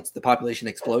 1 sites, the population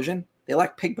explosion, they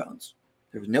lack pig bones.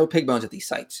 There was no pig bones at these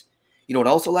sites. You know what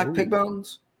also lacked pig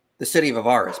bones? The city of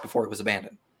Avaris before it was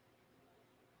abandoned.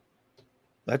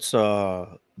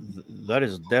 That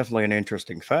is definitely an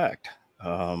interesting fact.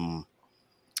 Given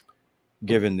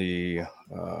the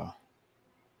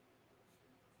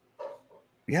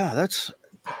Yeah,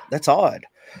 that's odd.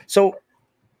 So,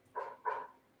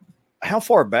 how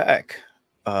far back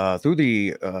through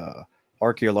the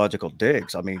archaeological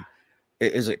digs? I mean,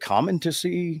 is it common to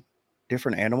see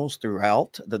different animals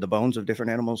throughout the bones of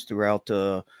different animals throughout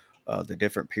the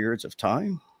different periods of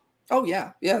time? Oh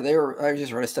yeah, yeah. They were. I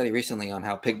just read a study recently on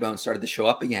how pig bones started to show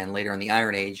up again later in the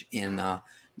Iron Age in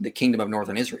the Kingdom of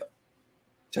Northern Israel,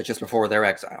 so just before their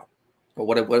exile. But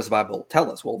what does the Bible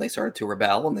tell us? Well, they started to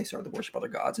rebel and they started to worship other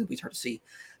gods, and we started to see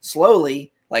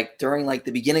slowly, like during like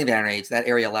the beginning of the Iron Age, that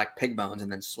area lacked pig bones, and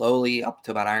then slowly up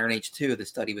to about Iron Age 2, the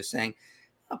study was saying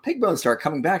pig bones start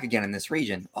coming back again in this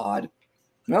region. Odd.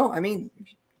 No, I mean,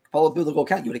 follow biblical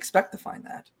account, you would expect to find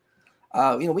that.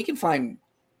 We can find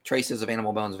traces of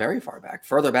animal bones very far back,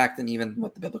 further back than even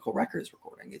what the biblical record is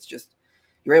recording. It's just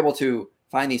you're able to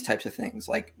find these types of things.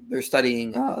 Like they're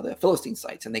studying the Philistine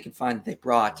sites, and they can find that they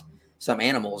brought some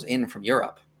animals in from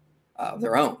Europe of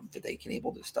their own that they can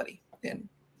able to study and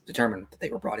determine that they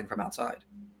were brought in from outside.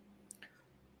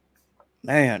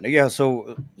 Man, yeah.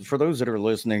 So for those that are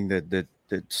listening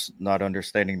that's not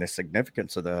understanding the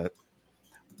significance of that,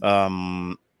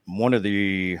 one of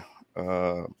the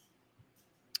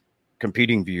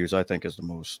competing views, I think, is the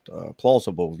most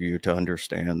plausible view to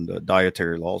understand the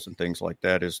dietary laws and things like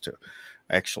that, is to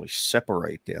actually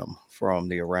separate them from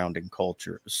the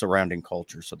surrounding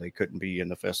culture, so they couldn't be in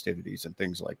the festivities and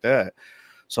things like that.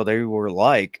 So they were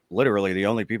like literally the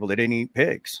only people that didn't eat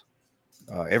pigs.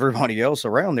 Everybody else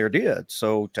around there did.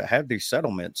 So to have these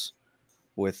settlements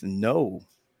with no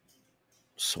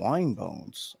swine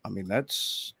bones, I mean,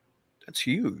 that's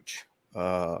huge.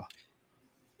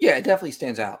 Yeah, it definitely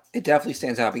stands out. It definitely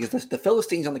stands out because the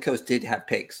Philistines on the coast did have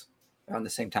pigs around the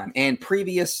same time, and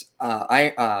previous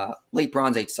late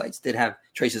Bronze Age sites did have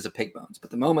traces of pig bones. But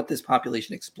the moment this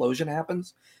population explosion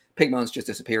happens, pig bones just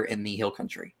disappear in the hill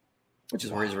country, which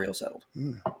is where Israel settled.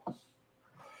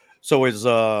 So is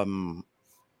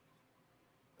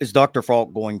Dr.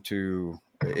 Falk going to?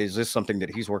 Is this something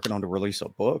that he's working on to release a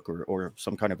book or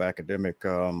some kind of academic?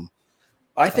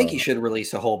 I think he should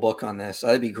release a whole book on this.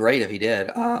 That'd be great if he did.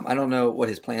 I don't know what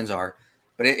his plans are,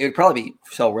 but it would probably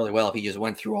sell really well if he just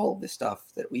went through all of this stuff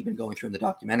that we've been going through in the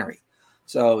documentary.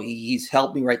 So he's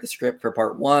helped me write the script for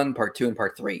part 1, part 2, and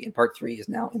part 3. And part 3 is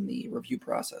now in the review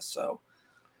process. So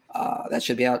that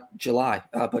should be out July.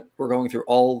 But we're going through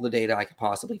all the data I could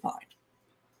possibly find.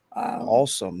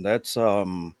 Awesome. That's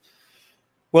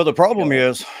well, the problem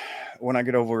is when I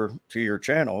get over to your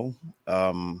channel,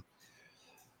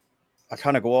 I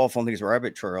kind of go off on these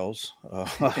rabbit trails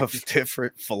of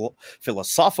different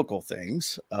philosophical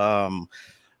things.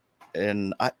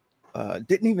 And I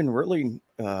didn't even really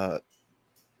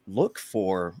look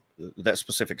for that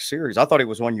specific series. I thought it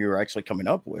was one you were actually coming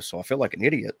up with. So I feel like an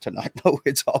idiot to not know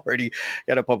it's already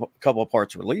got a couple of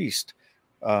parts released.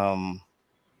 Well,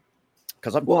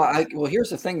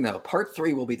 here's the thing, though. Part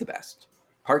 3 will be the best.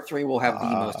 Part 3 will have the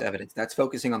most evidence. That's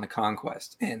focusing on the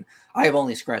conquest. And I have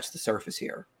only scratched the surface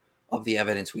here of the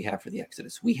evidence we have for the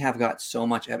Exodus. We have got so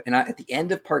much evidence. And at the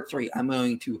end of part 3, I'm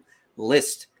going to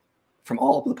list from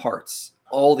all of the parts,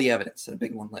 all the evidence in a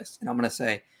big one list. And I'm going to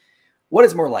say, what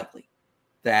is more likely?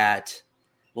 That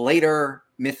later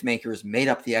myth makers made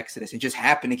up the Exodus and just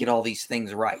happened to get all these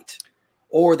things right,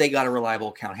 or they got a reliable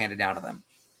account handed down to them.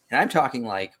 And I'm talking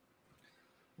like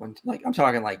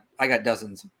I got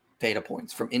dozens of data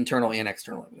points from internal and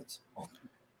external evidence.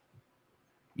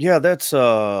 Yeah, that's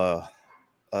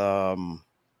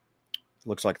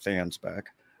looks like Than's back.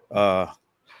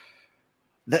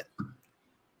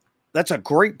 That's a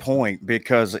great point,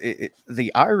 because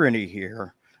the irony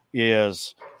here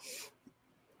is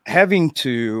having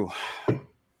to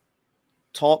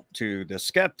talk to the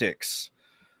skeptics,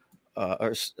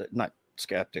 or not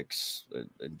skeptics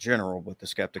in general, but the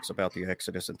skeptics about the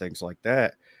Exodus and things like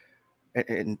that,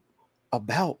 and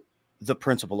about the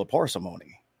principle of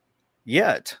parsimony.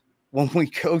 Yet, when we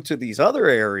go to these other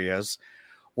areas,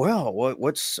 well,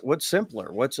 what's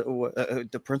simpler? What's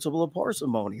the principle of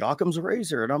parsimony, Occam's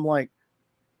razor? And I'm like,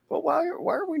 well, why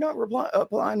are we not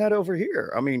applying that over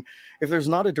here? I mean, if there's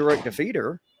not a direct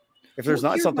defeater, if there's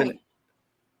not something.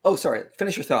 Oh, sorry.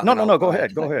 Finish your thought. No. Go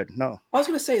ahead. Go ahead. No. I was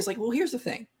going to say is well, here's the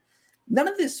thing. None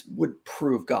of this would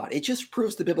prove God. It just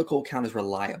proves the biblical account is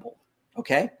reliable.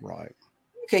 Okay. Right.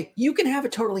 Okay. You can have a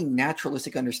totally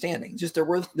naturalistic understanding. Just there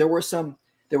were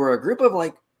a group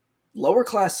of lower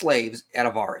class slaves at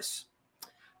Avaris.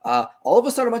 All of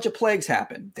a sudden, a bunch of plagues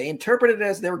happened. They interpreted it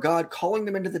as their God calling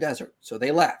them into the desert. So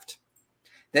they left.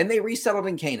 Then they resettled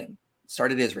in Canaan,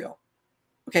 started Israel.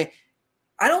 Okay.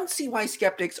 I don't see why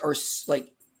skeptics are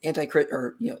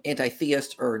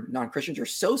anti-theist or non-Christians are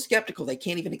so skeptical they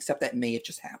can't even accept that may have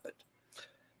just happened.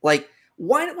 Like,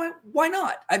 why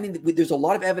not? I mean, there's a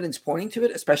lot of evidence pointing to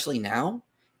it, especially now.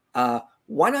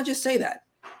 Why not just say that?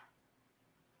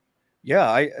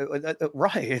 Yeah,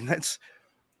 right, and that's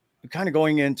kind of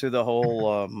going into the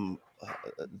whole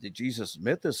the Jesus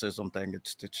mythicism thing.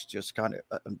 It's just kind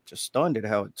of I'm just stunned at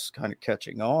how it's kind of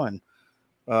catching on.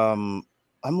 I'm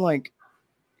like,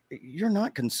 you're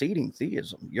not conceding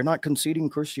theism. You're not conceding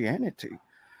Christianity.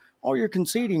 All you're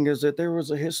conceding is that there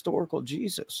was a historical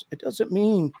Jesus. It doesn't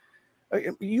mean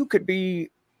you could be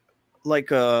like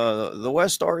the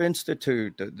West Star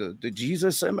Institute, the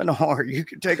Jesus Seminar. You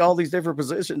could take all these different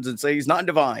positions and say he's not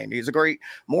divine. He's a great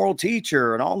moral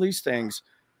teacher and all these things.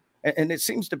 And it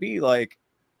seems to be like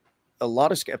a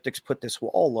lot of skeptics put this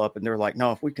wall up and they're like,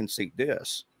 no, if we concede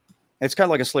this, it's kind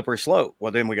of like a slippery slope.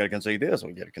 Well, then we got to concede this.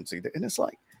 We got to concede that. And it's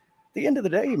like, at the end of the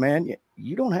day, man,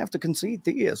 you don't have to concede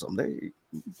theism. They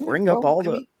bring up all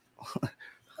the.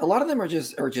 A lot of them are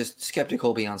just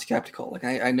skeptical beyond skeptical. Like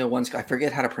I know one, I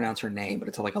forget how to pronounce her name, but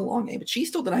it's like a long name. But she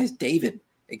still denies David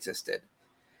existed,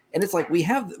 and it's like we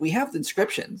have the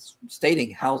inscriptions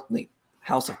stating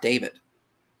House of David.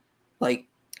 Like,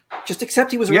 just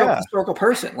accept he was a real historical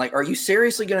person. Like, are you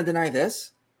seriously going to deny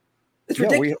this? It's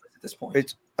ridiculous at this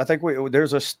point. I think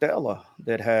there's a stela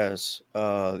that has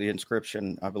the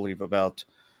inscription, I believe, about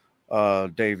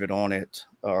David on it,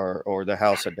 or the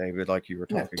house of David, like you were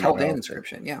talking about. Tel Dan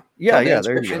inscription, yeah.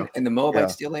 There you go. And the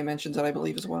Moabite stele mentions that, I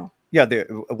believe, as well. Yeah,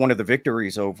 one of the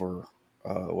victories over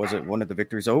was it one of the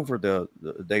victories over the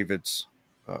David's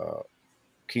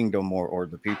kingdom or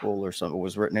the people or something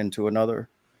was written into another.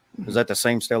 Is that the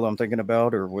same stele I'm thinking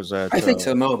about, or was that? I think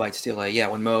so. Moabite stele, yeah.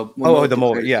 When the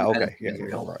Moabite, yeah, okay, yeah,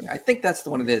 right. I think that's the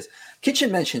one it is.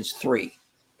 Kitchen mentions 3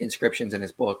 inscriptions in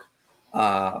his book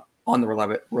on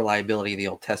the reliability of the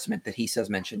Old Testament that he says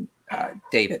mention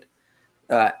David.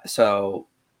 So,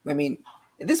 I mean,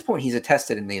 at this point, he's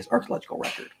attested in his archaeological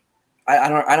record. I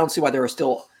don't see why there are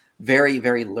still very,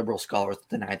 very liberal scholars that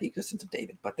deny the existence of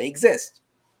David, but they exist.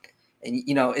 And,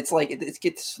 you know, it's like, it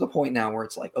gets to the point now where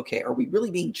it's like, okay, are we really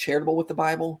being charitable with the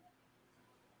Bible?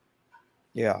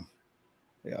 Yeah.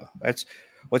 That's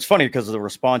what's funny, because of the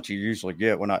response you usually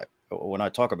get when I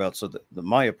talk about, so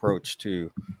my approach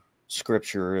to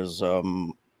Scripture is,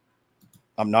 I'm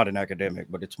not an academic,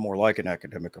 but it's more like an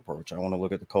academic approach. I want to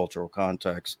look at the cultural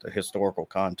context, the historical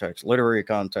context, literary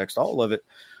context, all of it,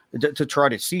 to try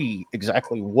to see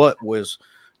exactly what was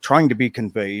trying to be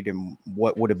conveyed and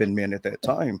what would have been meant at that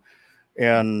time.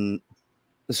 And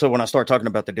so when I start talking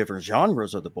about the different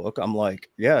genres of the book, I'm like,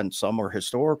 yeah, and some are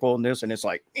historical in this, and it's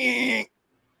like,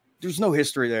 there's no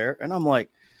history there. And I'm like,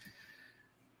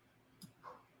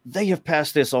 they have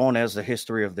passed this on as the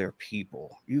history of their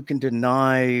people. You can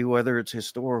deny whether it's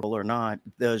historical or not.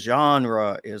 The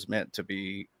genre is meant to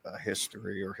be a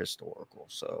history or historical.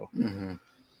 So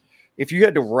if you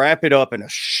had to wrap it up in a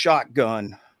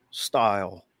shotgun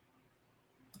style,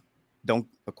 don't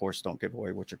give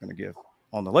away what you're going to give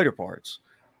on the later parts.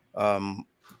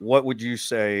 What would you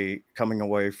say, coming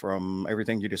away from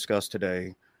everything you discussed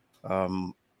today,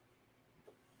 kind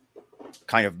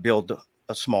of build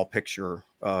a small picture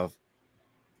of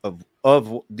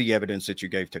the evidence that you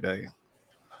gave today?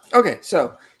 Okay,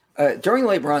 so during the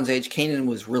late Bronze Age, Canaan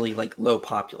was really like low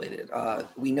populated.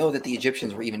 We know that the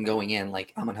Egyptians were even going in,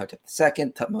 like Amenhotep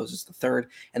II, Tutmosis III,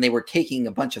 and they were taking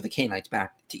a bunch of the Canaanites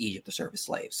back to Egypt to serve as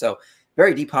slaves. So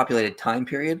very depopulated time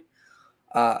period.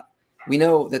 We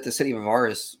know that the city of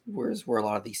Avaris was where a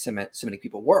lot of these Semitic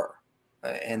people were.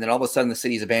 And then all of a sudden the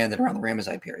city is abandoned around the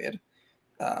Ramesside period.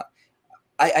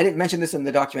 I didn't mention this in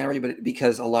the documentary, but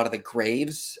because a lot of the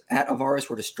graves at Avaris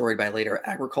were destroyed by later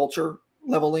agriculture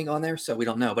leveling on there, so we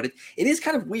don't know. But it is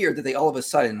kind of weird that they all of a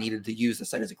sudden needed to use the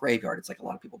site as a graveyard. It's like a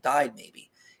lot of people died,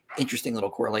 maybe. Interesting little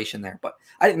correlation there. But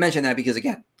I didn't mention that because,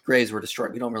 again, graves were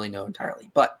destroyed. We don't really know entirely.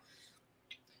 But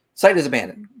site is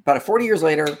abandoned. About 40 years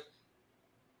later,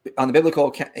 on the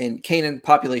biblical in Canaan,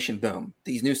 population boom.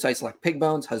 These new sites like Pig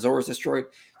Bones, Hazor is destroyed,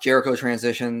 Jericho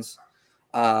transitions.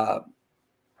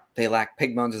 They lack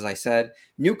pig bones, as I said.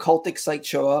 New cultic sites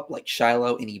show up, like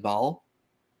Shiloh and Ebal.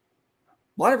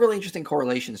 A lot of really interesting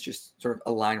correlations just sort of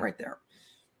align right there.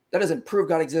 That doesn't prove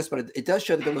God exists, but it does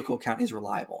show the biblical account is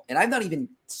reliable. And I've not even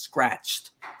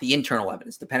scratched the internal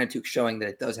evidence, the Pentateuch, showing that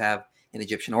it does have an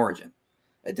Egyptian origin.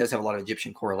 It does have a lot of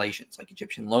Egyptian correlations, like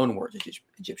Egyptian loanwords,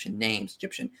 Egyptian names,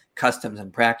 Egyptian customs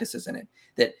and practices in it,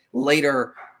 that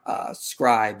later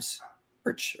scribes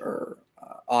or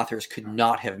authors could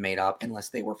not have made up unless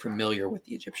they were familiar with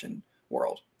the Egyptian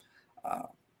world.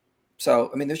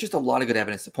 So, I mean, there's just a lot of good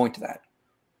evidence to point to that.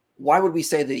 Why would we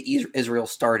say that Israel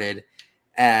started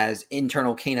as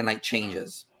internal Canaanite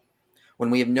changes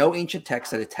when we have no ancient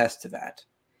texts that attest to that?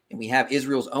 And we have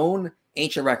Israel's own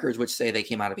ancient records which say they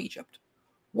came out of Egypt.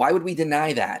 Why would we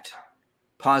deny that?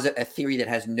 Posit a theory that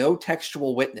has no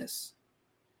textual witness.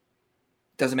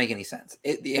 Doesn't make any sense.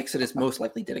 The Exodus most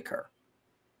likely did occur.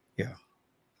 Yeah.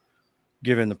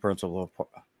 Given the principle of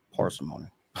parsimony.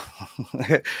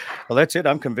 Well, that's it.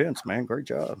 I'm convinced, man. Great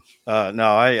job. No,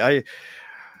 I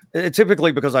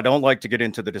typically, because I don't like to get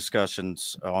into the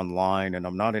discussions online and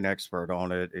I'm not an expert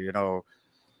on it,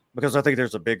 because I think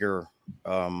there's a bigger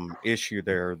issue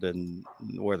there than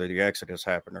whether the Exodus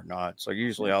happened or not. So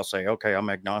usually I'll say, okay, I'm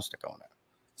agnostic on it.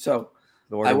 So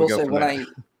I will say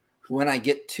when I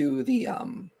get to the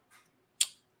in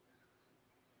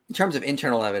terms of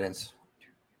internal evidence,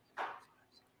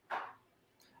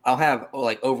 I'll have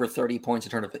over 30 points in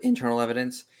terms of internal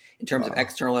evidence. In terms of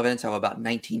external evidence, I have about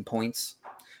 19 points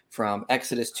from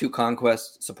Exodus to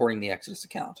Conquest supporting the Exodus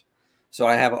account. So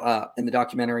I have in the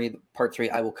documentary, part 3,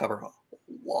 I will cover a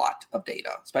lot of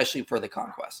data, especially for the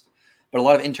Conquest, but a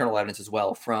lot of internal evidence as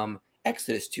well from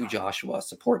Exodus to Joshua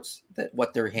supports that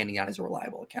what they're handing out is a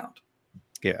reliable account.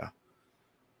 Yeah.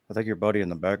 I think your buddy in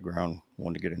the background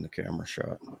wanted to get in the camera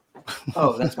shot.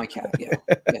 Oh, that's my cat. Yeah.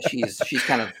 She's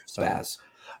kind of spaz.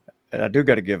 And I do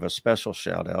got to give a special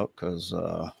shout out because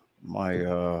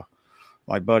my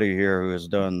buddy here, who has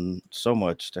done so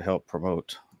much to help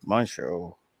promote my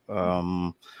show,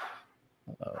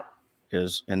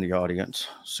 is in the audience.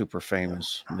 Super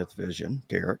famous Myth Vision,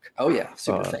 Derek. Oh yeah,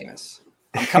 super famous.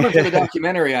 I'm coming for the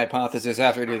documentary hypothesis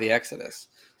after I do the Exodus.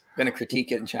 I'm going to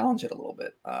critique it and challenge it a little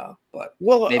bit. But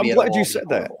I'm glad you said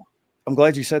that. I'm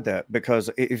glad you said that because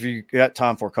if you got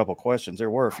time for a couple of questions, there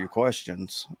were a few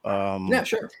questions. Yeah,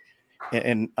 sure.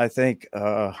 And I think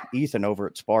Ethan over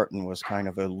at Spartan was kind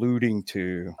of alluding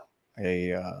to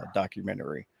a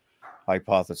documentary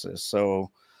hypothesis.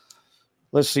 So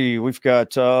let's see. We've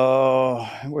got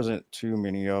it wasn't too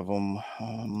many of them.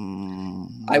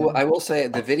 I will say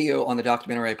the video on the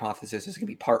documentary hypothesis is going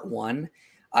to be part 1.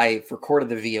 I've recorded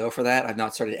the VO for that. I've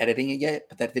not started editing it yet,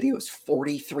 but that video is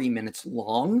 43 minutes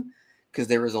long because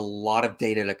there is a lot of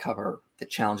data to cover that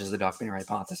challenges the documentary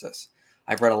hypothesis.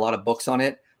 I've read a lot of books on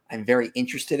it. I'm very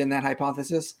interested in that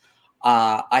hypothesis.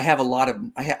 After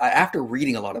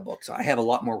reading a lot of books, I have a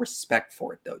lot more respect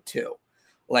for it though too.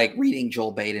 Like reading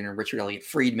Joel Baden and Richard Elliott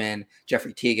Friedman,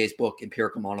 Jeffrey Tiege's book,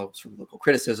 Empirical Models for Political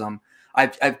Criticism.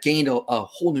 I've gained a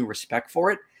whole new respect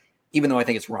for it, even though I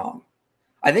think it's wrong.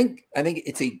 I think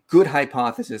it's a good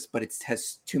hypothesis, but it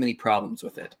has too many problems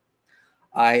with it.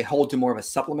 I hold to more of a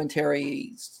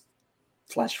supplementary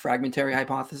 / fragmentary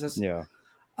hypothesis. Yeah.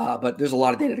 But there's a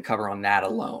lot of data to cover on that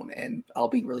alone. And I'll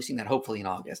be releasing that hopefully in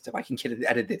August if I can get it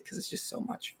edited because it's just so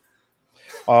much.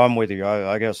 I'm with you.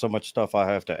 I got so much stuff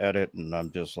I have to edit and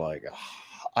I'm just like,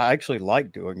 I actually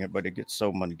like doing it, but it gets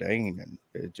so mundane and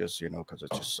it just, because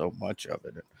it's just so much of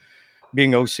it. And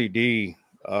being OCD,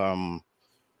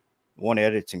 one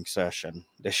editing session,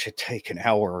 this should take an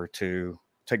hour or two,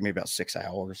 take me about 6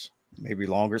 hours, maybe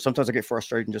longer. Sometimes I get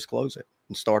frustrated and just close it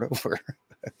and start over.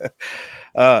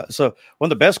 So one of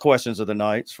the best questions of the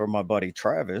night's from my buddy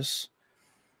Travis.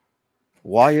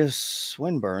 Why is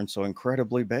Swinburne so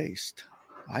incredibly based?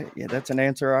 That's an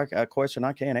a question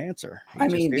I can't answer.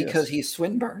 Because he's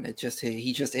Swinburne. He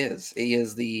just is. He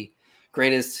is the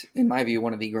greatest, in my view,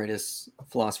 one of the greatest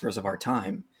philosophers of our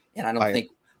time. And I don't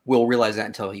think we'll realize that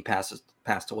until he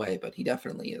passed away, but he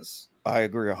definitely is. I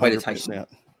agree 100%.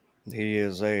 He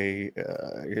is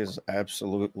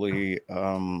absolutely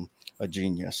a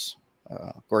genius,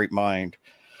 great mind.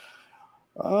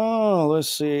 Oh, let's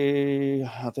see.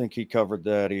 I think he covered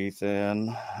that, Ethan.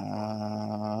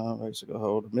 Basically,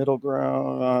 hold middle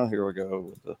ground. Here we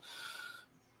go.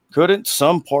 Couldn't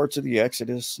some parts of the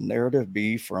Exodus narrative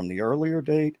be from the earlier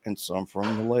date and some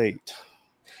from the late?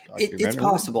 It's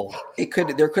possible. There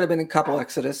could have been a couple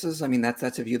Exoduses.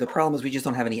 That's a view. The problem is we just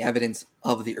don't have any evidence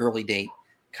of the early date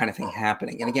kind of thing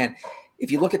happening. And again,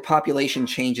 if you look at population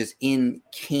changes in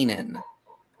Canaan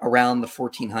around the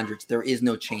 1400s, there is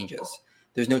no changes.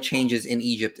 There's no changes in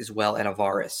Egypt as well at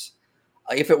Avaris.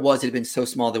 If it was, it had been so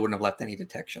small they wouldn't have left any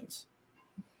detections.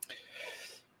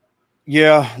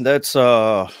 Yeah, that's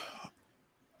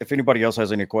if anybody else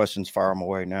has any questions, fire them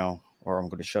away now, or I'm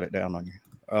going to shut it down on you.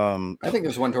 I think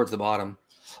there's one towards the bottom.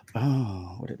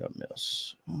 Oh, what did I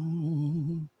miss?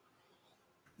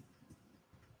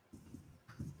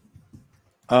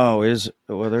 There's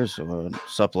a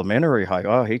supplementary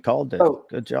he called it. Oh,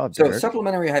 good job, Derek. So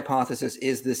supplementary hypothesis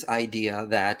is this idea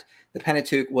that the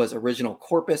Pentateuch was original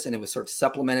corpus and it was sort of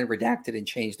supplemented, redacted, and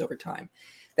changed over time.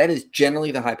 That is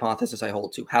generally the hypothesis I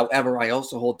hold to. However, I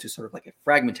also hold to sort of like a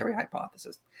fragmentary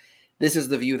hypothesis This is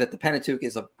the view that the Pentateuch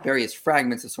is of various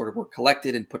fragments that sort of were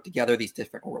collected and put together. These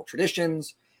different oral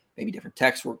traditions, maybe different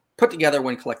texts were put together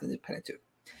when collecting the Pentateuch.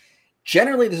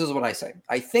 Generally, this is what I say.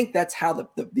 I think that's how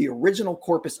the original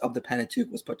corpus of the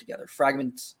Pentateuch was put together.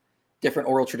 Fragments, different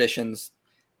oral traditions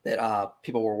that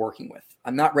people were working with.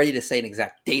 I'm not ready to say an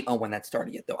exact date on when that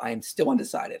started yet, though. I am still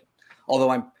undecided.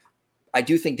 Although I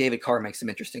do think David Carr makes some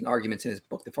interesting arguments in his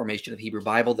book, The Formation of the Hebrew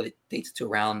Bible, that it dates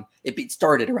to it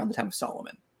started around the time of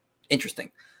Solomon.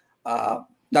 Interesting.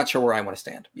 Not sure where I want to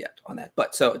stand yet on that.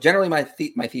 But so generally my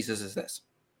thesis is this.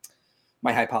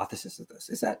 My hypothesis is this,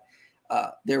 is that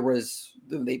there was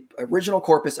the original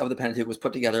corpus of the Pentateuch was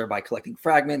put together by collecting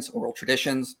fragments, oral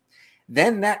traditions.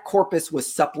 Then that corpus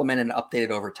was supplemented and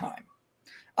updated over time.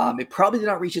 It probably did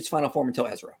not reach its final form until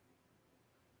Ezra.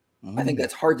 I think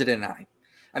that's hard to deny.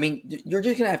 I mean, you're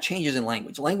just going to have changes in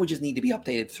language. Languages need to be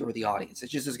updated through the audience.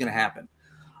 It's just is going to happen.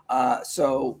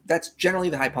 So that's generally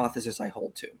the hypothesis I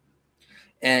hold to.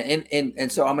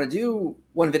 And so I'm going to do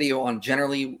one video on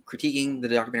generally critiquing the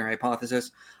documentary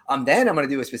hypothesis. Then I'm going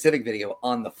to do a specific video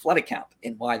on the flood account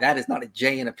and why that is not a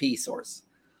J and a P source.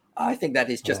 I think that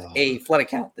is just a flood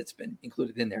account that's been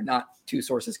included in there, not two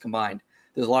sources combined.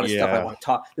 There's a lot of stuff I want to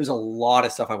talk. There's a lot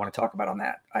of stuff I want to talk about on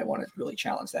that. I want to really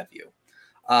challenge that view.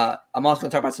 I'm also going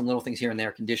to talk about some little things here and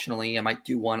there conditionally. I might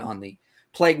do one on the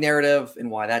plague narrative and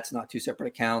why that's not two separate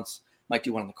accounts. Might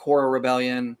do one on the Korah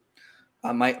rebellion.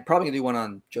 I might probably gonna do one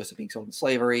on Joseph being sold into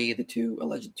slavery, the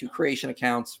alleged two creation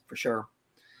accounts for sure.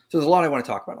 So there's a lot I want to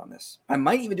talk about on this. I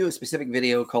might even do a specific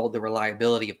video called The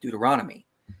Reliability of Deuteronomy.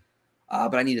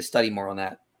 But I need to study more on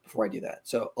that before I do that.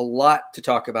 So a lot to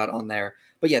talk about on there.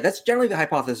 But yeah, that's generally the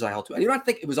hypothesis I hold to. I do not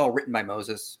think it was all written by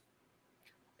Moses.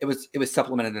 It was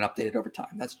supplemented and updated over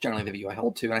time. That's generally the view I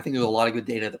hold to. And I think there's a lot of good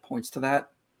data that points to that.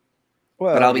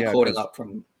 Well, but I'll be quoting up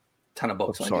from a ton of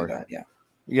books on that. Yeah.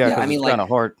 Yeah, I mean, it's kind of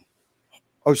hard.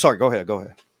 Oh, sorry. Go ahead.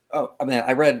 Oh, I mean,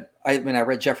 I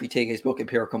read Jeffrey Tege's book,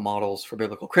 Empirical Models for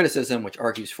Biblical Criticism, which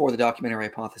argues for the documentary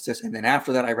hypothesis. And then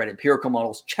after that, I read Empirical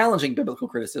Models Challenging Biblical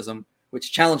Criticism,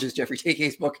 which challenges Jeffrey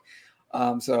Tege's book.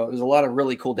 So there's a lot of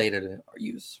really cool data to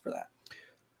use for that.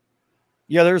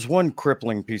 Yeah, there's one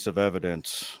crippling piece of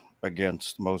evidence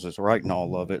against Moses writing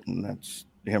all of it, and that's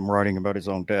him writing about his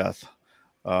own death.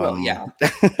 Well, yeah.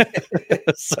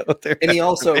 So and he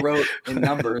also wrote in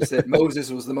Numbers that Moses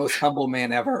was the most humble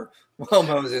man ever. Well,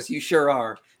 Moses, you sure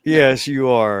are. Yes, you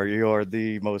are. You are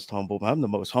the most humble. I'm the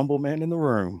most humble man in the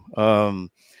room.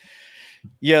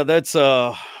 Yeah, that's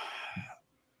I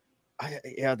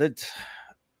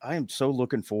am so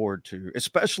looking forward to,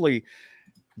 especially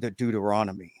the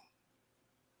Deuteronomy.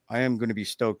 I am going to be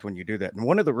stoked when you do that. And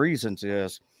one of the reasons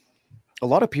is a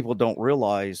lot of people don't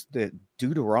realize that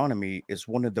Deuteronomy is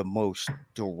one of the most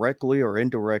directly or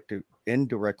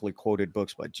indirectly quoted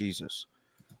books by Jesus.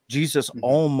 Jesus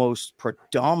almost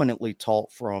predominantly taught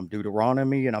from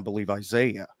Deuteronomy and I believe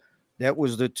Isaiah. That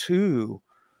was the two.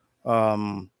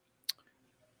 Was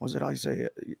it Isaiah?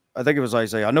 I think it was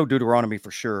Isaiah. I know Deuteronomy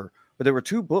for sure. But there were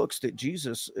two books that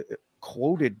Jesus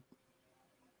quoted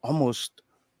almost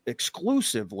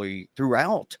exclusively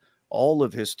throughout all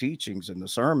of his teachings and the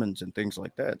sermons and things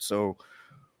like that. So,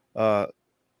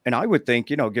 and I would think,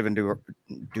 given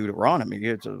Deuteronomy,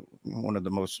 it's one of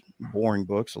the most boring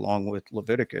books along with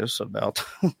Leviticus about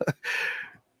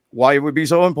why it would be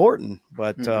so important.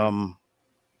 But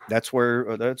that's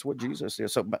what Jesus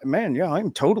is. So, man, yeah,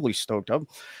 I'm totally stoked. I'm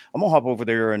going to hop over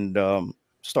there and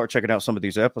start checking out some of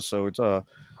these episodes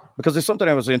because it's something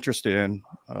I was interested in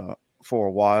for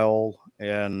a while,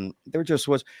 and there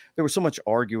was so much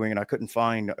arguing, and I couldn't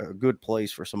find a good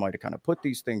place for somebody to kind of put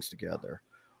these things together.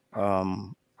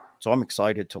 So I'm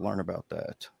excited to learn about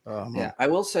that. Yeah, I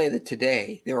will say that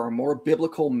today there are more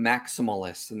biblical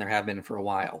maximalists than there have been for a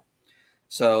while.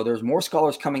 So there's more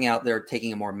scholars coming out there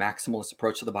taking a more maximalist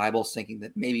approach to the Bible, thinking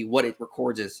that maybe what it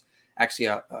records is actually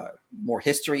a more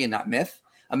history and not myth.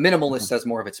 A minimalist says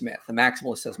more of its myth. The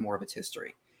maximalist says more of its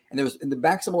history. And the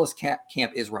maximalist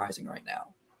camp is rising right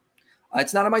now.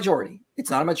 It's not a majority.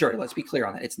 Let's be clear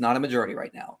on that. It's not a majority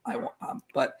right now.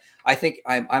 But I think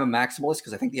I'm a maximalist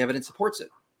because I think the evidence supports it.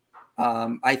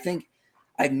 I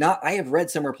have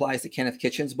read some replies to Kenneth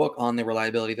Kitchen's book on the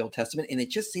reliability of the Old Testament, and it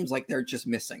just seems like they're just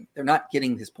missing. They're not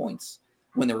getting his points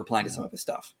when they're replying to some of his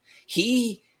stuff.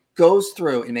 He goes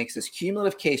through and makes this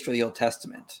cumulative case for the Old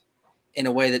Testament in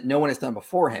a way that no one has done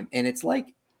before him. And it's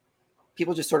like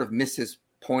people just sort of miss his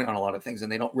point on a lot of things,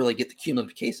 and they don't really get the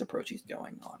cumulative case approach he's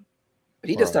going on.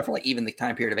 But he does stuff for like even the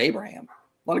time period of Abraham.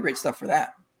 A lot of great stuff for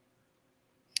that.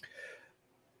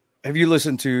 Have you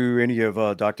listened to any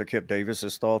of Dr. Kip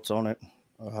Davis's thoughts on it?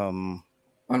 On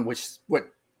what?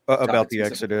 about topic the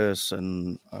specifically. Exodus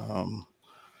and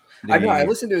I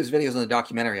listened to his videos on the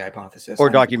documentary hypothesis. or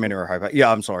documentary hypothesis.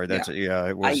 Yeah, I'm sorry. Yeah. That's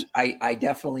it was. I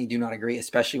definitely do not agree,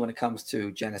 especially when it comes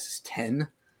to Genesis 10.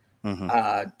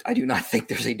 Mhm. I do not think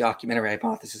there's a documentary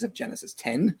hypothesis of Genesis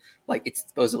 10. Like it's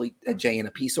supposedly a J and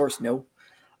a P source. No.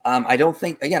 I don't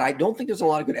think there's a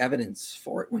lot of good evidence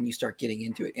for it when you start getting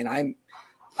into it. And I'm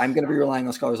going to be relying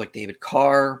on scholars like David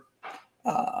Carr.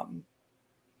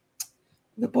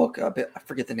 The book, I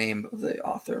forget the name of the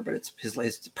author, but it's his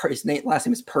last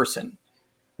name is Person.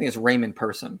 I think it's Raymond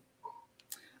Person.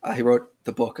 He wrote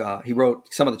the book. He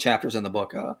wrote some of the chapters in the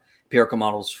book, Empirical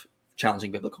Models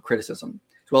Challenging Biblical Criticism,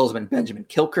 as well as Benjamin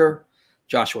Kilker,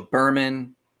 Joshua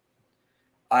Berman.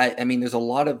 I mean, there's a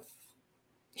lot of.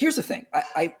 Here's the thing.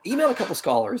 I emailed a couple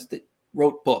scholars that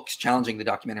wrote books challenging the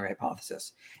documentary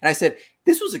hypothesis, and I said,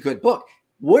 "This was a good book.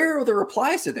 Where are the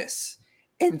replies to this?"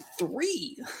 And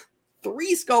three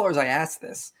scholars I asked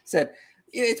this said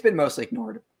it's been mostly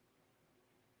ignored.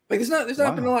 Like there's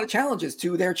not been a lot of challenges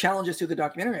to the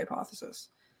documentary hypothesis,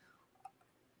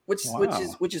 which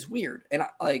is weird. And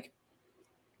I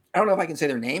don't know if I can say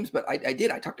their names, but I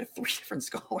did. I talked to 3 different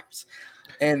scholars,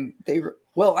 and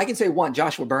I can say one.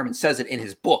 Joshua Berman says it in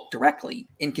his book directly.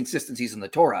 Inconsistencies in the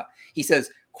Torah. He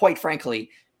says, quite frankly,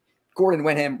 Gordon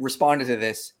Wenham responded to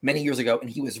this many years ago, and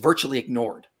he was virtually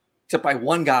ignored, except by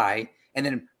one guy, and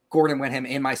then Gordon Wenham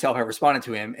and myself have responded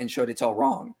to him and showed it's all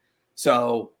wrong.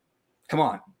 So, come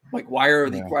on, like why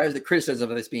is the criticism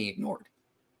of this being ignored?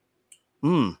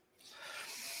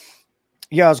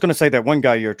 Yeah, I was going to say that one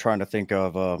guy you're trying to think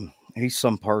of. He's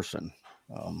some person.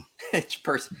 It's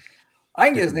Person. I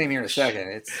can get his name here in a second.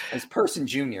 It's Person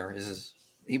Jr.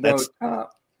 He wrote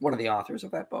one of the authors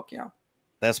of that book. Yeah.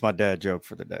 That's my dad joke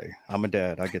for the day. I'm a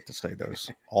dad. I get to say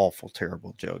those awful,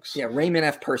 terrible jokes. Yeah, Raymond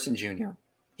F. Person Jr.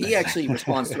 He actually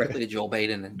responds directly to Joel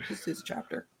Baden in his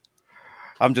chapter.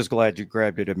 I'm just glad you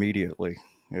grabbed it immediately.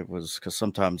 It was because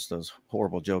sometimes those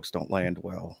horrible jokes don't land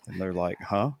well. And they're like,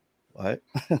 huh? What?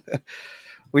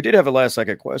 We did have a last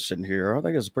second question here. I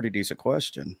think it's a pretty decent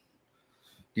question.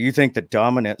 Do you think the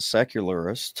dominant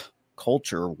secularist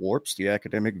culture warps the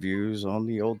academic views on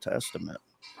the Old Testament?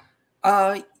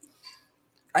 I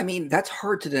mean, that's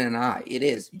hard to deny. It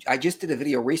is. I just did a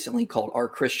video recently called Are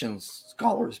Christian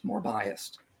Scholars More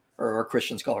Biased? Or Are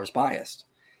Christian Scholars Biased?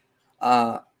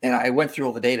 And I went through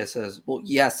all the data. Says, well,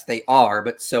 yes, they are,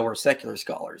 but so are secular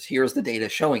scholars. Here's the data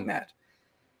showing that.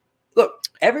 Look,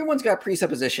 everyone's got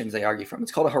presuppositions they argue from.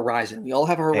 It's called a horizon. We all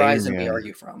have a horizon we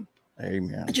argue from.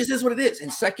 Amen. It just is what it is.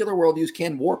 And secular worldviews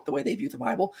can warp the way they view the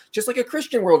Bible, just like a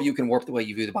Christian worldview can warp the way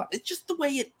you view the Bible. It's just the way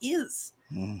it is.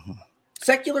 Mm-hmm.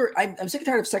 Secular, I'm sick and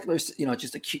tired of seculars,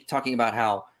 just talking about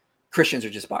how Christians are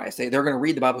just biased. They're going to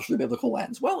read the Bible through a biblical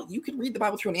lens. Well, you can read the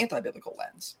Bible through an anti-biblical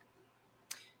lens.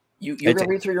 You're going to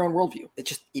read through your own worldview.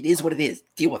 It is what it is.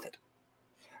 Deal with it.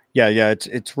 Yeah.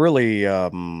 It's really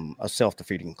a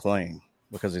self-defeating claim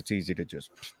because it's easy to just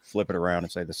flip it around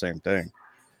and say the same thing.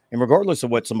 And regardless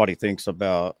of what somebody thinks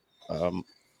about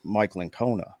Mike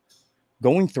Lincona,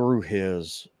 going through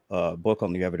his book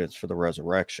on the evidence for the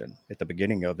resurrection, at the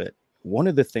beginning of it, one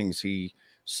of the things he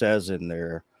says in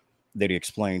there that he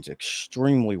explains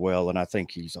extremely well, and I think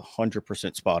he's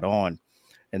 100% spot on,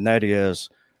 and that is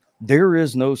there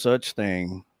is no such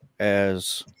thing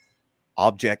as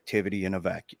objectivity in a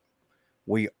vacuum.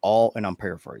 We all, and I'm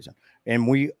paraphrasing, and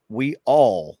we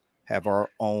all have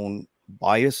our own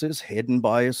biases, hidden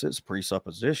biases,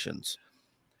 presuppositions.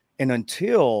 And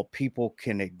until people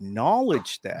can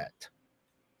acknowledge that,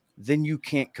 then you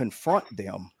can't confront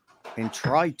them and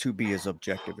try to be as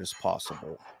objective as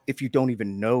possible if you don't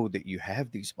even know that you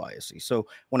have these biases. So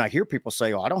when I hear people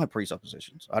say, oh, I don't have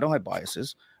presuppositions, I don't have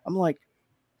biases, I'm like,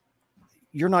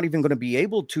 you're not even going to be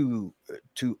able to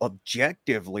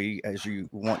objectively, as you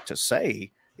want to say,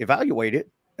 evaluate it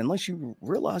unless you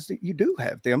realize that you do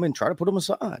have them and try to put them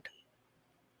aside.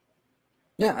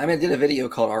 Yeah, I mean, I did a video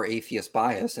called Our Atheist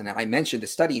Bias, and I mentioned a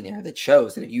study in there that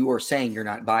shows that if you are saying you're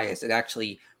not biased, it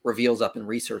actually reveals up in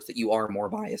research that you are more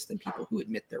biased than people who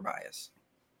admit they're biased.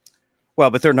 Well,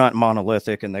 but they're not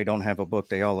monolithic, and they don't have a book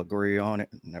they all agree on it.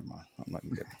 Never mind. I'm not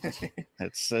good.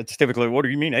 It's typically, what do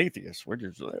you mean atheists? We're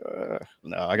just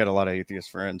no. I got a lot of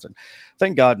atheist friends, and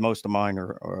thank God most of mine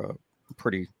are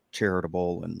pretty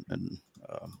charitable and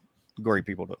great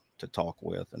people to talk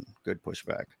with and good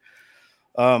pushback.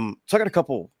 So I got a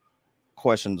couple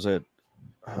questions that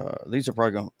these are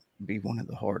probably going to be one of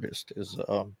the hardest. Is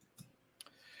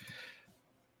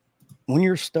when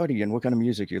you're studying, what kind of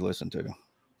music you listen to?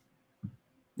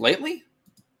 Lately?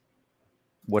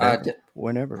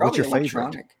 Whenever. What's your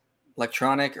favorite?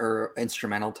 Electronic or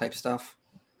instrumental type stuff.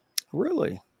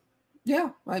 Really?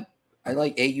 Yeah, I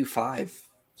like AU5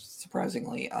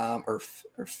 surprisingly, or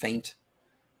Faint.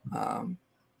 I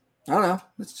don't know.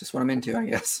 That's just what I'm into, I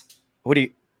guess. What do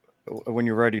you, when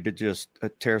you're ready to just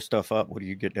tear stuff up, what do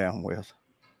you get down with?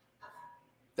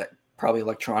 That probably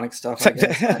electronic stuff, I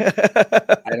guess.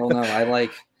 I don't know.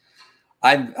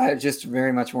 I'm just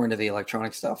very much more into the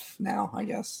electronic stuff now, I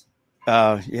guess.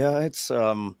 Yeah, it's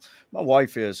my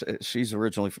wife she's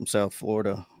originally from South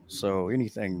Florida, so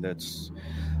anything that's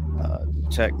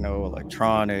techno,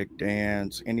 electronic,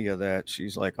 dance, any of that,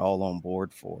 she's like all on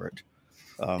board for it.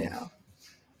 Yeah.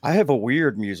 I have a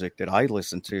weird music that I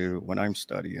listen to when I'm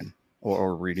studying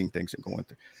or reading things and going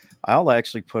through. I'll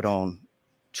actually put on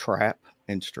trap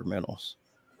instrumentals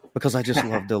because I just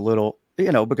love the little,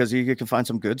 because you can find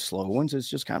some good slow ones. It's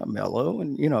just kind of mellow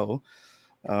and,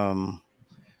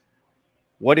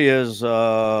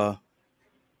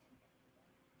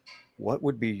 what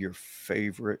would be your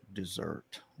favorite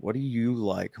dessert? What do you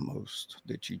like most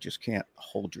that you just can't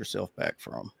hold yourself back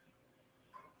from?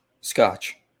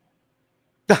 Scotch.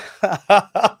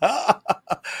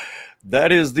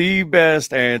 That is the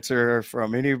best answer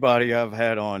from anybody I've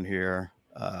had on here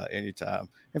anytime.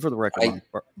 And for the record,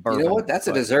 bourbon. You know what? That's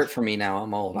a dessert for me now.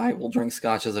 I'm old. I will drink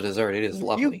Scotch as a dessert. It is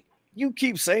lovely. You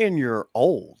keep saying you're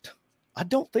old. I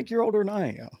don't think you're older than I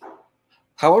am.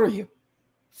 How old are you?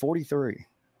 43.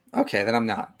 Okay, then I'm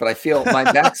not. But I feel my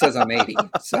back says I'm 80.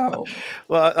 So,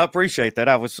 well, I appreciate that.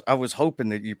 I was hoping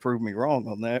that you proved me wrong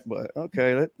on that, but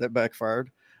okay, that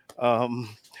backfired.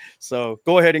 So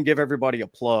go ahead and give everybody a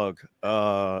plug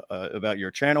about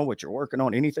your channel, what you're working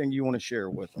on, anything you want to share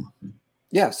with them.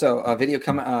 Yeah, so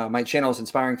my channel is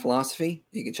Inspiring Philosophy.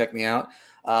 You can check me out.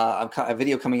 A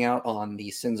video coming out on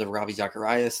the sins of Ravi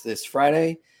Zacharias this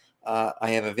Friday. I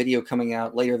have a video coming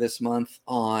out later this month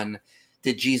on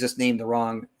did Jesus name the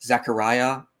wrong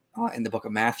Zechariah in the book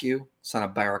of Matthew, son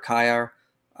of Barachiah?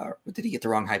 Did he get the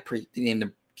wrong high priest?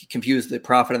 Did he confuse the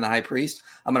prophet and the high priest?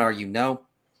 I'm going to argue no.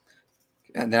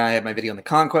 And then I have my video on the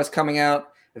conquest coming out,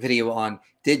 a video on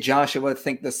did Joshua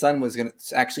think the sun was going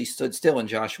to actually stood still in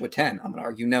Joshua 10? I'm going to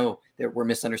argue no, that we're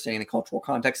misunderstanding the cultural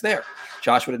context there.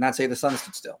 Joshua did not say the sun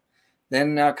stood still.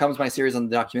 Then comes my series on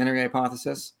the documentary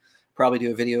hypothesis. Probably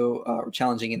do a video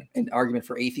challenging an argument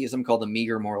for atheism called the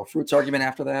meager moral fruits argument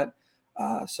after that.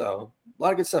 So a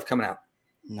lot of good stuff coming out.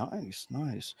 Nice.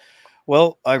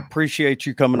 Well, I appreciate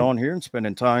you coming on here and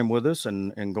spending time with us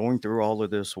and going through all of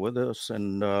this with us.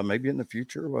 And maybe in the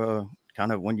future,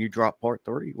 kind of when you drop part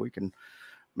 3, we can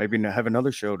maybe have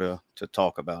another show to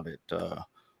talk about it.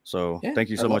 Thank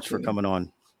you so much for coming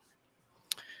on.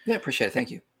 Yeah, appreciate it.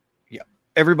 Thank you. Yeah.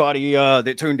 Everybody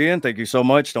that tuned in, thank you so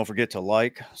much. Don't forget to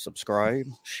like, subscribe,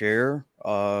 share.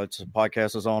 It's a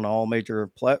podcast is on all major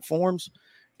platforms.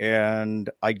 And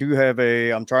I do have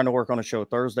I'm trying to work on a show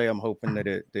Thursday. I'm hoping that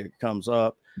it comes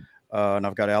up. And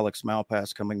I've got Alex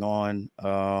Malpass coming on,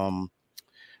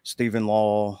 Stephen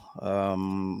Law.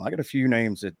 I got a few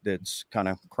names that's kind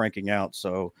of cranking out.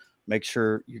 So make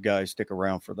sure you guys stick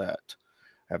around for that.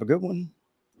 Have a good one.